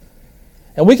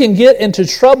 And we can get into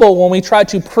trouble when we try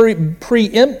to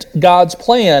preempt God's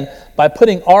plan by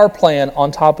putting our plan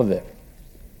on top of it.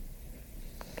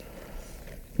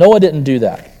 Noah didn't do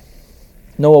that.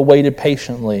 Noah waited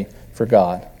patiently for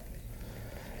God.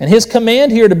 And his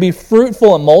command here to be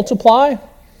fruitful and multiply,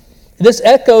 this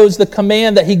echoes the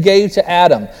command that he gave to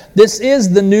Adam. This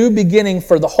is the new beginning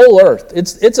for the whole earth.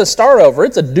 It's a start over.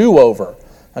 It's a do-over.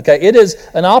 Okay, it is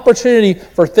an opportunity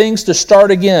for things to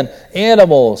start again.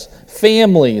 Animals,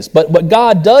 families. But what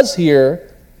God does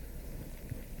here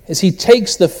is he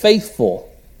takes the faithful.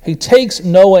 He takes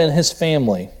Noah and his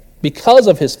family because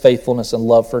of his faithfulness and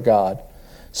love for God,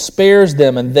 spares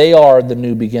them, and they are the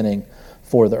new beginning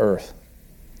for the earth.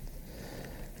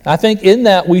 I think in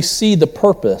that we see the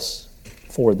purpose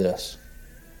for this.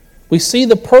 We see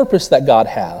the purpose that God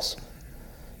has.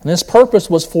 And this purpose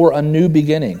was for a new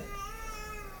beginning.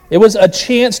 It was a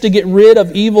chance to get rid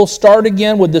of evil, start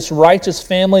again with this righteous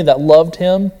family that loved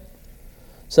him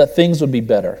so that things would be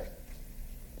better.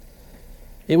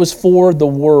 It was for the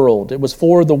world. It was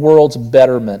for the world's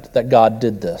betterment that God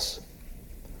did this.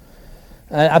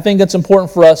 And I think it's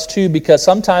important for us too, because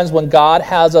sometimes when God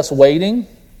has us waiting,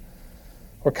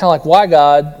 we're kind of like, why,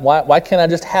 God? Why can't I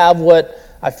just have what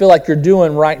I feel like you're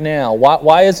doing right now?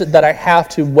 Why is it that I have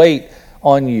to wait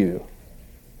on you?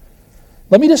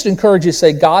 Let me just encourage you to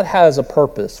say, God has a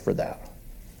purpose for that.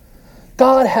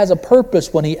 God has a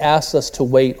purpose when he asks us to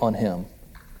wait on him.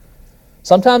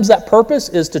 Sometimes that purpose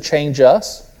is to change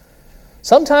us.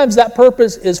 Sometimes that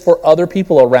purpose is for other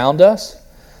people around us.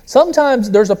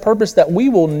 Sometimes there's a purpose that we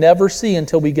will never see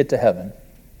until we get to heaven.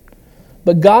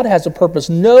 But God has a purpose.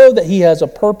 Know that he has a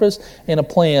purpose and a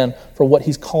plan for what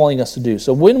he's calling us to do.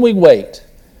 So when we wait,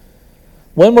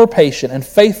 when we're patient and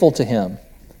faithful to him,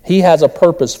 he has a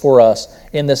purpose for us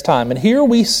in this time. And here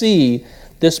we see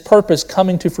this purpose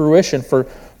coming to fruition for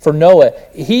Noah.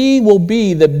 He will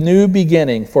be the new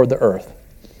beginning for the earth.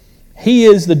 He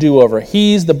is the do-over.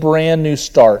 He's the brand new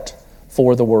start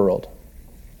for the world.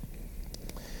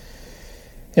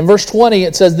 In verse 20,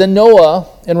 it says, Then Noah,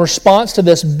 in response to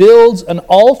this, builds an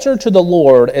altar to the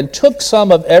Lord and took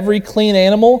some of every clean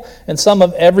animal and some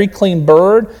of every clean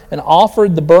bird and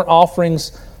offered the burnt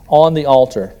offerings on the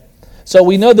altar. So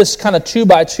we know this kind of 2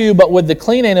 by 2, but with the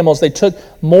clean animals, they took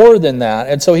more than that.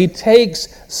 And so he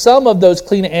takes some of those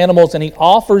clean animals and he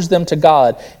offers them to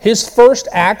God. His first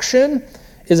action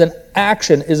is an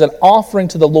offering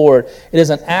to the Lord. It is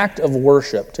an act of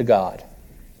worship to God.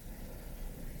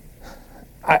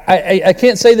 I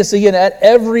can't say this again. At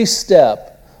every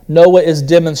step, Noah is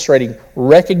demonstrating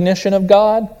recognition of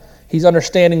God. He's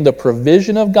understanding the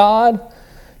provision of God.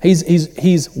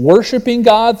 He's worshiping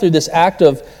God through this act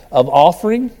of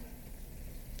offering.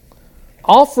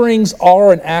 Offerings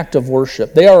are an act of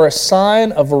worship. They are a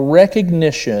sign of a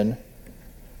recognition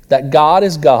that God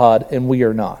is God and we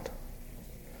are not.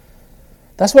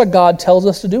 That's why God tells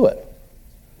us to do it.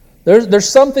 There's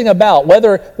something about,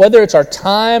 whether it's our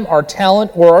time, our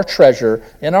talent, or our treasure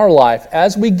in our life,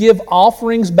 as we give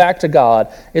offerings back to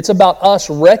God, it's about us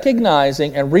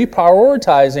recognizing and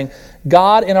reprioritizing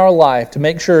God in our life to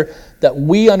make sure that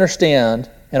we understand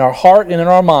in our heart and in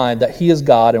our mind that he is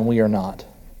God and we are not.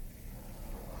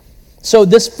 So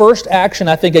this first action,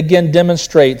 I think, again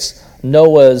demonstrates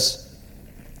Noah's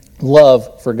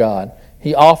love for God.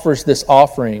 He offers this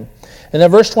offering. And in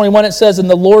verse 21 it says, And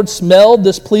the Lord smelled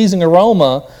this pleasing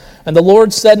aroma, and the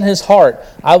Lord said in his heart,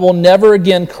 I will never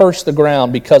again curse the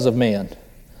ground because of man.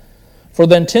 For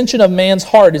the intention of man's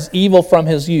heart is evil from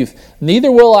his youth. Neither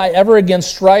will I ever again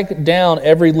strike down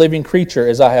every living creature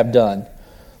as I have done.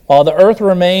 While the earth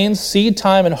remains, seed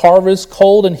time and harvest,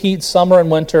 cold and heat, summer and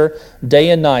winter, day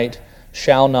and night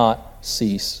shall not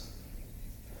cease.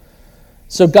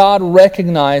 So God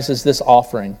recognizes this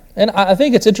offering. And I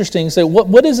think it's interesting to say,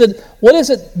 what is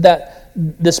it that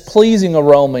this pleasing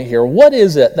aroma here. What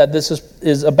is it that this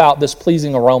is about, this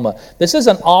pleasing aroma? This is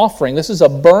an offering. This is a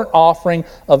burnt offering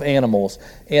of animals.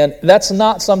 And that's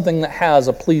not something that has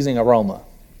a pleasing aroma.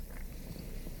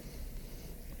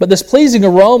 But this pleasing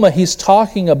aroma, he's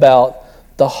talking about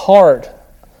the heart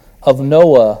of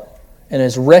Noah and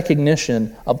his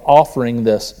recognition of offering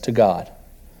this to God.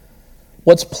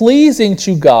 What's pleasing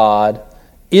to God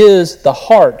is the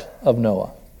heart of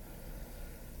Noah.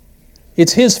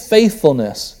 It's his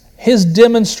faithfulness, his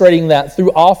demonstrating that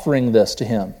through offering this to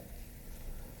him.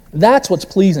 That's what's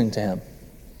pleasing to him.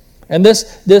 And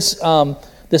this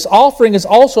offering is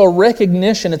also a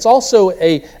recognition. It's also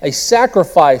a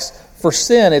sacrifice for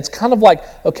sin. It's kind of like,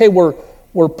 okay,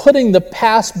 we're putting the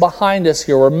past behind us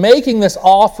here. We're making this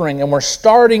offering and we're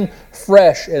starting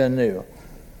fresh and anew.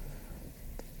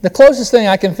 The closest thing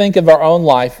I can think of our own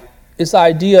life is the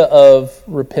idea of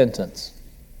repentance.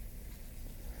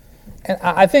 And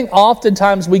I think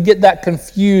oftentimes we get that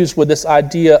confused with this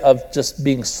idea of just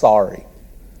being sorry.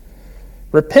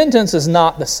 Repentance is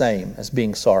not the same as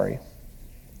being sorry.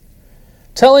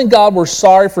 Telling God we're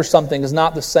sorry for something is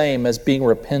not the same as being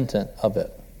repentant of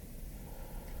it.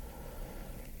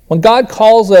 When God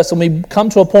calls us and we come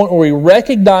to a point where we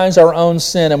recognize our own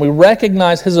sin and we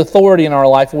recognize His authority in our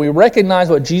life and we recognize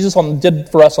what Jesus did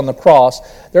for us on the cross,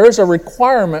 there is a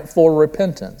requirement for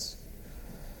repentance.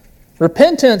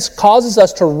 Repentance causes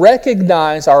us to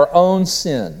recognize our own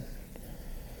sin.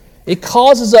 It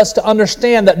causes us to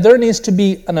understand that there needs to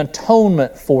be an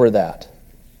atonement for that.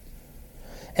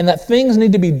 And that things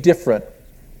need to be different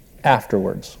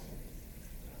afterwards.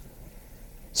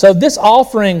 So this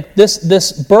offering,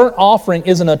 this burnt offering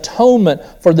is an atonement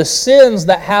for the sins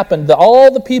that happened, all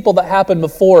the people that happened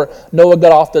before Noah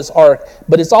got off this ark.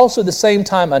 But it's also at the same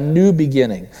time a new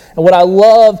beginning. And what I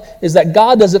love is that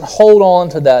God doesn't hold on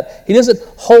to that. He doesn't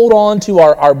hold on to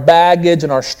our baggage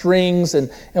and our strings. And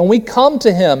we come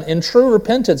to Him in true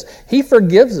repentance. He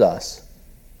forgives us.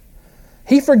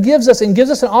 He forgives us and gives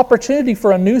us an opportunity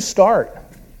for a new start.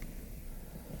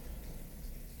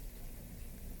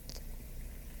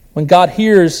 When God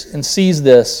hears and sees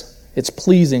this, it's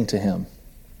pleasing to Him.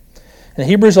 And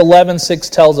Hebrews 11:6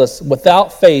 tells us,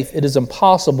 without faith it is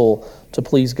impossible to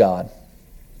please God.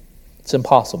 It's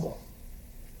impossible.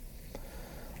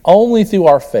 Only through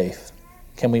our faith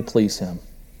can we please Him.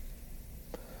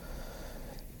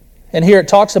 And here it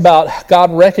talks about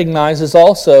God recognizes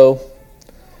also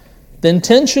the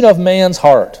intention of man's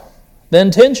heart. The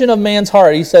intention of man's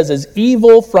heart, He says, is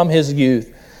evil from his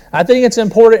youth. I think it's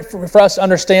important for us to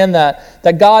understand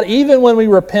that God, even when we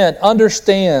repent,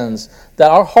 understands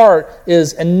that our heart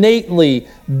is innately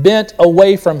bent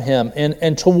away from Him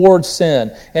and towards sin.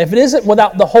 And if it isn't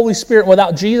without the Holy Spirit,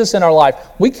 without Jesus in our life,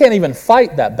 we can't even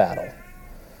fight that battle.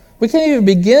 We can't even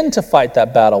begin to fight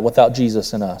that battle without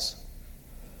Jesus in us.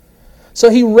 So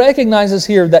He recognizes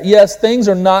here that yes, things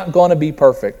are not going to be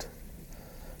perfect.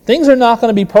 Things are not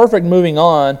going to be perfect moving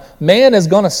on. Man is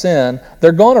going to sin.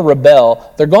 They're going to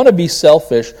rebel. They're going to be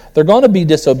selfish. They're going to be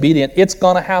disobedient. It's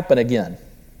going to happen again.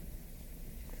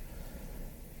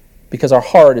 Because our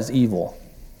heart is evil.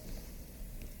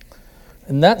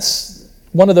 And that's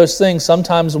one of those things,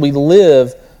 sometimes we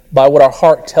live by what our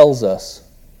heart tells us.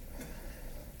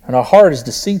 And our heart is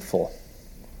deceitful.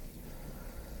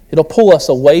 It'll pull us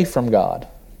away from God.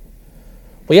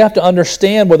 We have to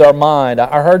understand with our mind.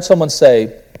 I heard someone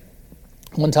say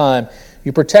one time,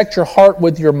 you protect your heart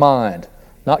with your mind,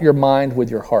 not your mind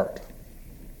with your heart.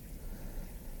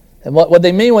 And what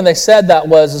they mean when they said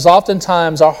that is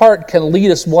oftentimes our heart can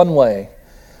lead us one way.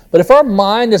 But if our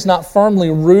mind is not firmly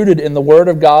rooted in the Word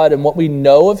of God and what we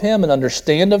know of Him and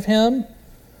understand of Him,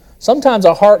 sometimes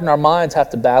our heart and our minds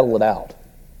have to battle it out.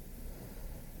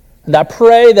 And I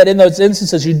pray that in those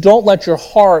instances you don't let your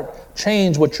heart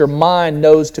change what your mind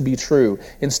knows to be true.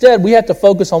 Instead, we have to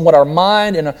focus on what our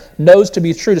mind knows to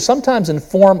be true to sometimes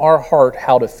inform our heart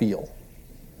how to feel.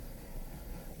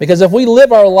 Because if we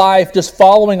live our life just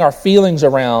following our feelings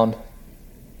around,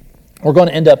 we're going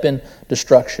to end up in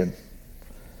destruction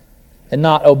and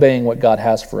not obeying what God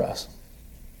has for us.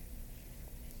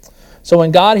 So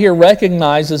when God here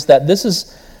recognizes that this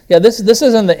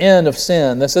isn't the end of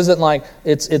sin. This isn't like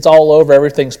it's all over,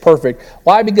 everything's perfect.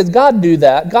 Why? Because God knew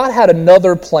that. God had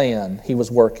another plan He was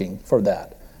working for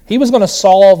that. He was going to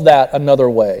solve that another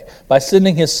way by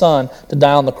sending His Son to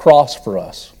die on the cross for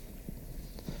us.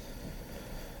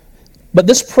 But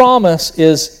this promise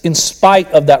is in spite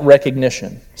of that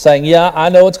recognition, saying, yeah, I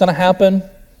know it's going to happen,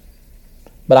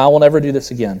 but I will never do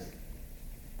this again.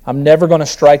 I'm never going to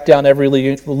strike down every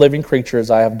living creature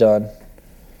as I have done.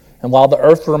 And while the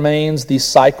earth remains, these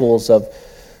cycles of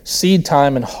seed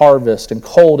time and harvest, and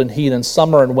cold and heat, and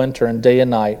summer and winter, and day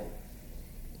and night.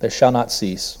 They shall not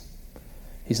cease.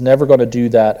 He's never going to do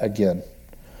that again.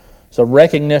 So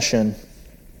recognition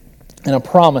and a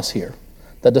promise here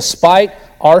that despite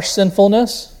our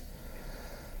sinfulness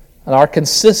and our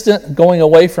consistent going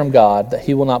away from God, that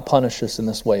He will not punish us in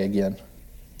this way again.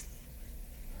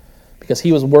 Because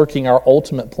He was working our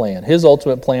ultimate plan, His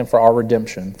ultimate plan for our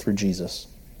redemption through Jesus.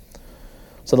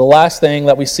 So the last thing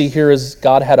that we see here is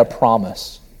God had a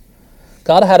promise.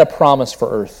 God had a promise for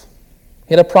earth.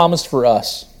 He had a promise for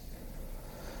us.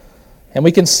 And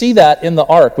we can see that in the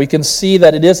ark. We can see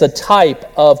that it is a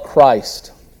type of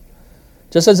Christ.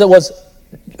 Just as it was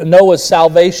Noah's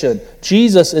salvation,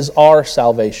 Jesus is our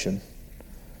salvation.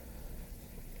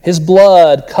 His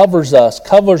blood covers us,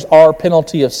 covers our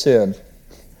penalty of sin,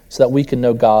 so that we can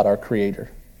know God, our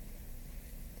Creator.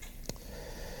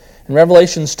 In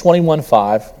Revelations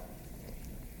 21:5,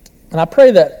 and I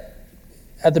pray that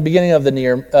at the beginning of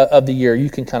the year you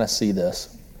can kind of see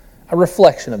this, a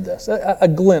reflection of this, a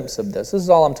glimpse of this. This is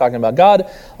all I'm talking about. God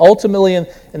ultimately in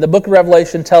the book of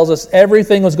Revelation tells us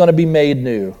everything was going to be made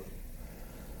new.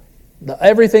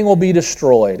 Everything will be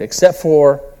destroyed except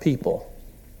for people,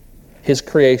 His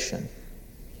creation.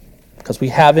 Because we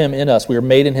have Him in us. We are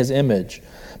made in His image.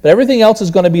 But everything else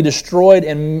is going to be destroyed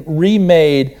and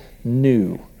remade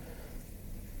new.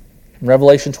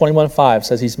 Revelation 21:5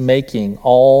 says He's making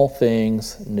all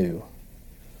things new.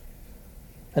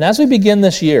 And as we begin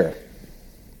this year,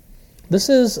 this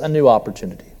is a new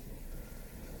opportunity.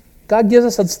 God gives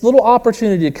us this little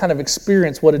opportunity to kind of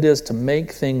experience what it is to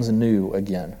make things new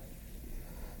again.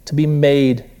 To be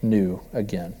made new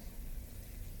again.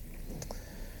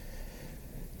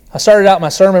 I started out my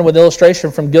sermon with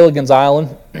illustration from Gilligan's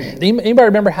Island. Anybody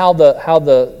remember how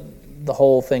the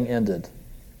whole thing ended?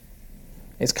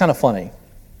 It's kind of funny.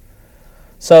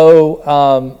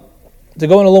 So, to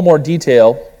go in a little more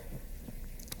detail,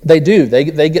 they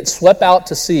get swept out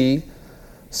to sea.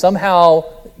 Somehow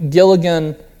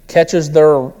Gilligan catches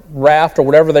their raft or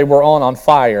whatever they were on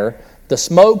fire. The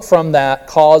smoke from that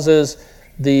causes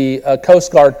the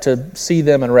Coast Guard to see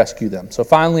them and rescue them. So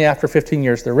finally, after 15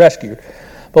 years, they're rescued.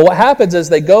 But what happens is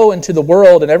they go into the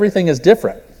world and everything is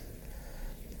different.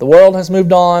 The world has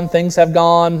moved on, things have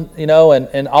gone,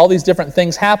 and all these different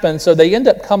things happen. So they end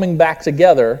up coming back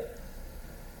together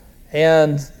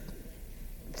and,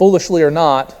 foolishly or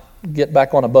not, get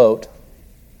back on a boat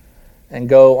and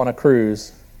go on a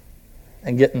cruise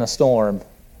and get in a storm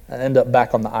and end up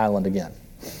back on the island again.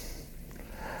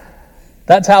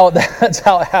 That's how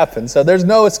it happens. So there's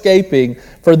no escaping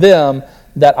for them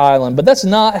that island. But that's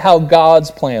not how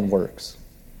God's plan works.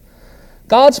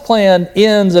 God's plan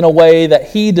ends in a way that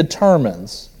He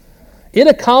determines. It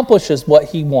accomplishes what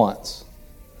He wants.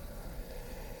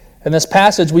 In this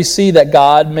passage, we see that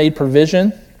God made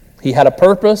provision, He had a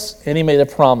purpose, and He made a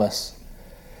promise.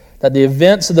 That the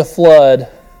events of the flood,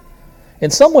 in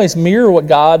some ways, mirror what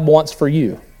God wants for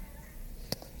you.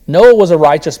 Noah was a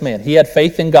righteous man. He had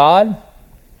faith in God.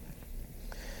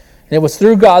 And it was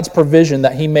through God's provision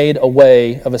that He made a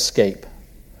way of escape.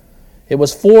 It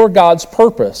was for God's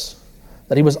purpose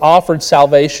that He was offered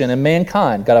salvation and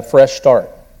mankind got a fresh start.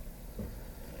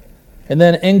 And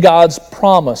then in God's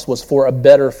promise was for a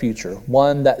better future,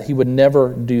 one that He would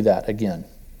never do that again.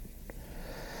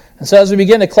 And so as we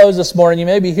begin to close this morning, you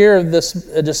maybe hear this,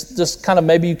 just kind of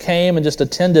maybe you came and just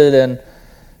attended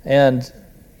and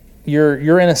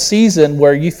you're in a season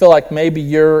where you feel like maybe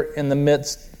you're in the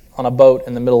midst on a boat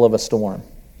in the middle of a storm.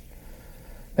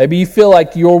 Maybe you feel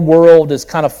like your world is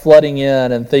kind of flooding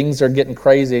in and things are getting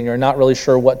crazy and you're not really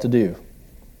sure what to do.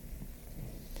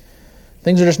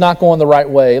 Things are just not going the right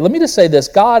way. Let me just say this.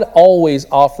 God always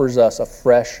offers us a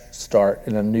fresh start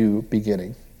and a new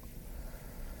beginning.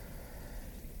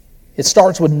 It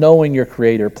starts with knowing your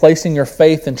Creator, placing your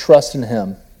faith and trust in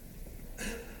Him.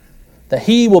 That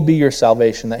He will be your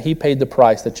salvation, that He paid the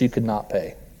price that you could not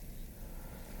pay.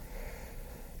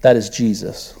 That is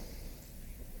Jesus.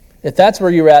 If that's where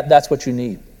you're at, that's what you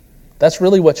need. That's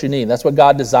really what you need. That's what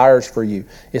God desires for you,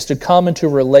 is to come into a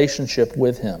relationship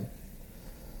with Him.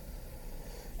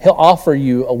 He'll offer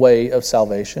you a way of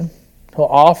salvation. He'll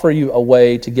offer you a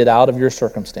way to get out of your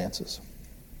circumstances.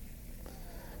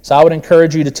 So I would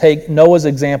encourage you to take Noah's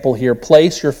example here.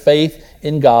 Place your faith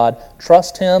in God.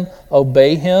 Trust Him.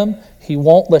 Obey Him. He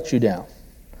won't let you down.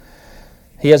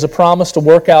 He has a promise to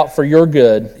work out for your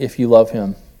good if you love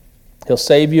Him. He'll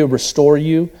save you, restore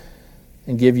you,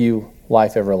 and give you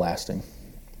life everlasting.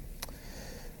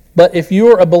 But if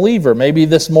you're a believer, maybe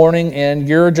this morning, and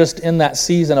you're just in that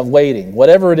season of waiting,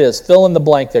 whatever it is, fill in the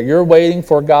blank there. You're waiting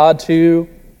for God to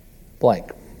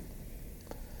blank.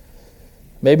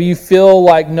 Maybe you feel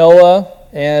like Noah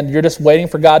and you're just waiting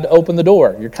for God to open the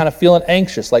door. You're kind of feeling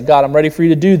anxious, like, God, I'm ready for you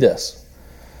to do this.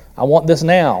 I want this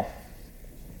now.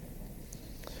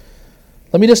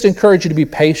 Let me just encourage you to be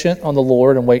patient on the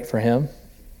Lord and wait for Him.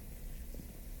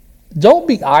 Don't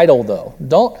be idle, though.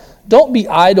 Don't be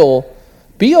idle.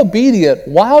 Be obedient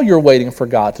while you're waiting for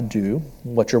God to do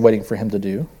what you're waiting for Him to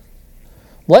do.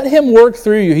 Let Him work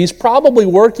through you. He's probably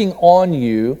working on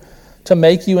you to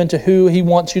make you into who He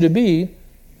wants you to be.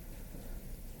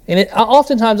 And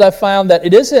oftentimes I've found that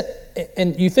it isn't,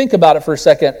 and you think about it for a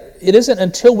second, it isn't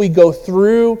until we go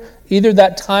through either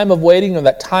that time of waiting or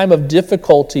that time of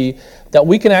difficulty that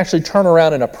we can actually turn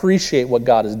around and appreciate what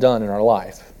God has done in our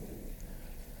life.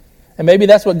 And maybe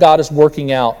that's what God is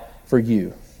working out for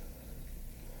you.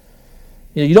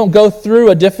 You don't go through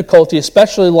a difficulty,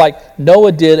 especially like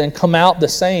Noah did, and come out the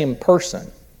same person.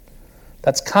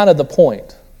 That's kind of the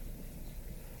point.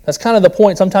 That's kind of the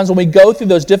point. Sometimes when we go through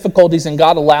those difficulties and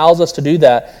God allows us to do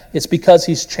that, it's because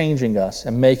He's changing us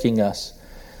and making us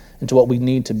into what we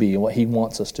need to be and what He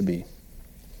wants us to be.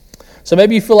 So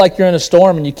maybe you feel like you're in a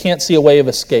storm and you can't see a way of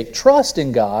escape. Trust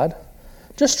in God.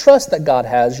 Just trust that God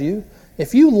has you.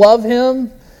 If you love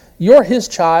Him, you're His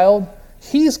child.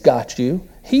 He's got you.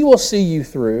 He will see you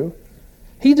through.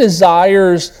 He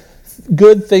desires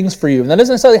good things for you. And that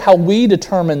isn't necessarily how we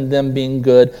determine them being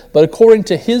good, but according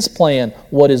to His plan,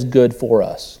 what is good for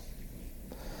us.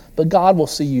 But God will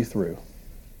see you through.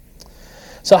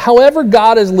 So however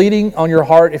God is leading on your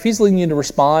heart, if He's leading you to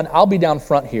respond, I'll be down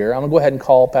front here. I'm going to go ahead and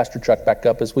call Pastor Chuck back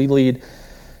up as we lead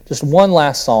just one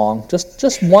last song,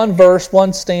 just one verse,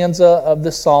 one stanza of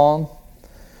this song.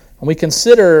 And we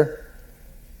consider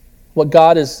what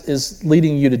God is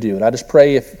leading you to do. And I just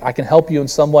pray if I can help you in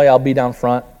some way, I'll be down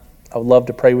front. I would love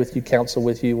to pray with you, counsel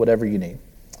with you, whatever you need.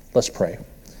 Let's pray.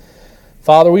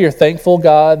 Father, we are thankful,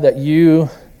 God, that You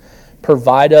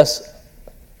provide us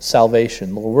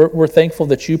salvation. Lord, we're thankful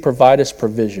that You provide us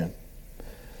provision.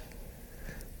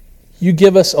 You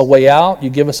give us a way out. You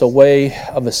give us a way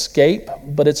of escape,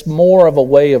 but it's more of a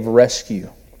way of rescue.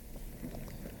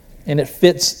 And it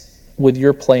fits with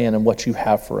Your plan and what You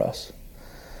have for us.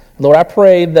 Lord, I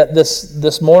pray that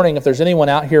this morning, if there's anyone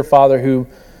out here, Father, who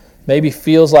maybe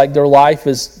feels like their life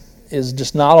is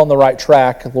just not on the right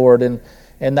track, Lord, and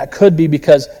that could be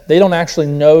because they don't actually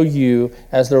know You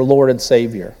as their Lord and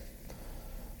Savior.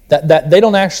 That they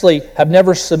don't actually have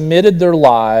never submitted their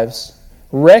lives,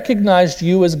 recognized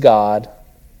You as God,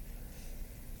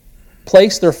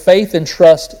 placed their faith and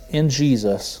trust in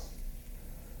Jesus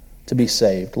to be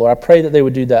saved. Lord, I pray that they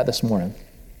would do that this morning.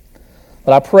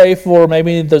 But I pray for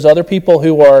maybe those other people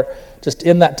who are just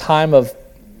in that time of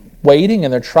waiting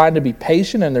and they're trying to be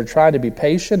patient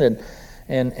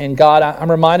and God,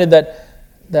 I'm reminded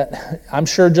that I'm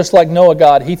sure just like Noah,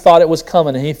 God, he thought it was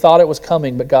coming and he thought it was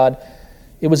coming, but God,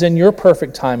 it was in Your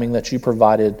perfect timing that You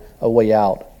provided a way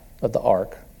out of the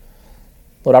ark.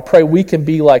 Lord, I pray we can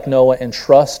be like Noah and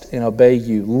trust and obey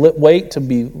You. Wait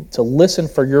to listen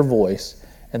for Your voice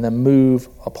and then move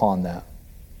upon that.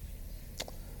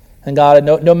 And God,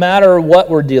 no matter what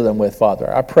we're dealing with,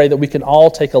 Father, I pray that we can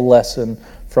all take a lesson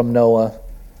from Noah.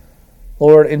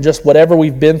 Lord, in just whatever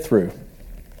we've been through,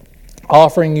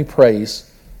 offering You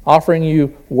praise, offering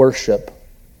You worship,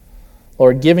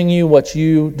 Lord, giving You what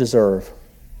You deserve.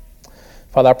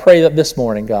 Father, I pray that this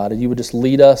morning, God, that You would just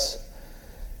lead us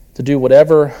to do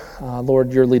whatever,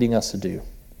 Lord, You're leading us to do.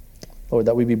 Lord,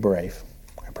 that we be brave.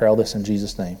 I pray all this in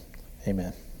Jesus' name.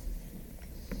 Amen.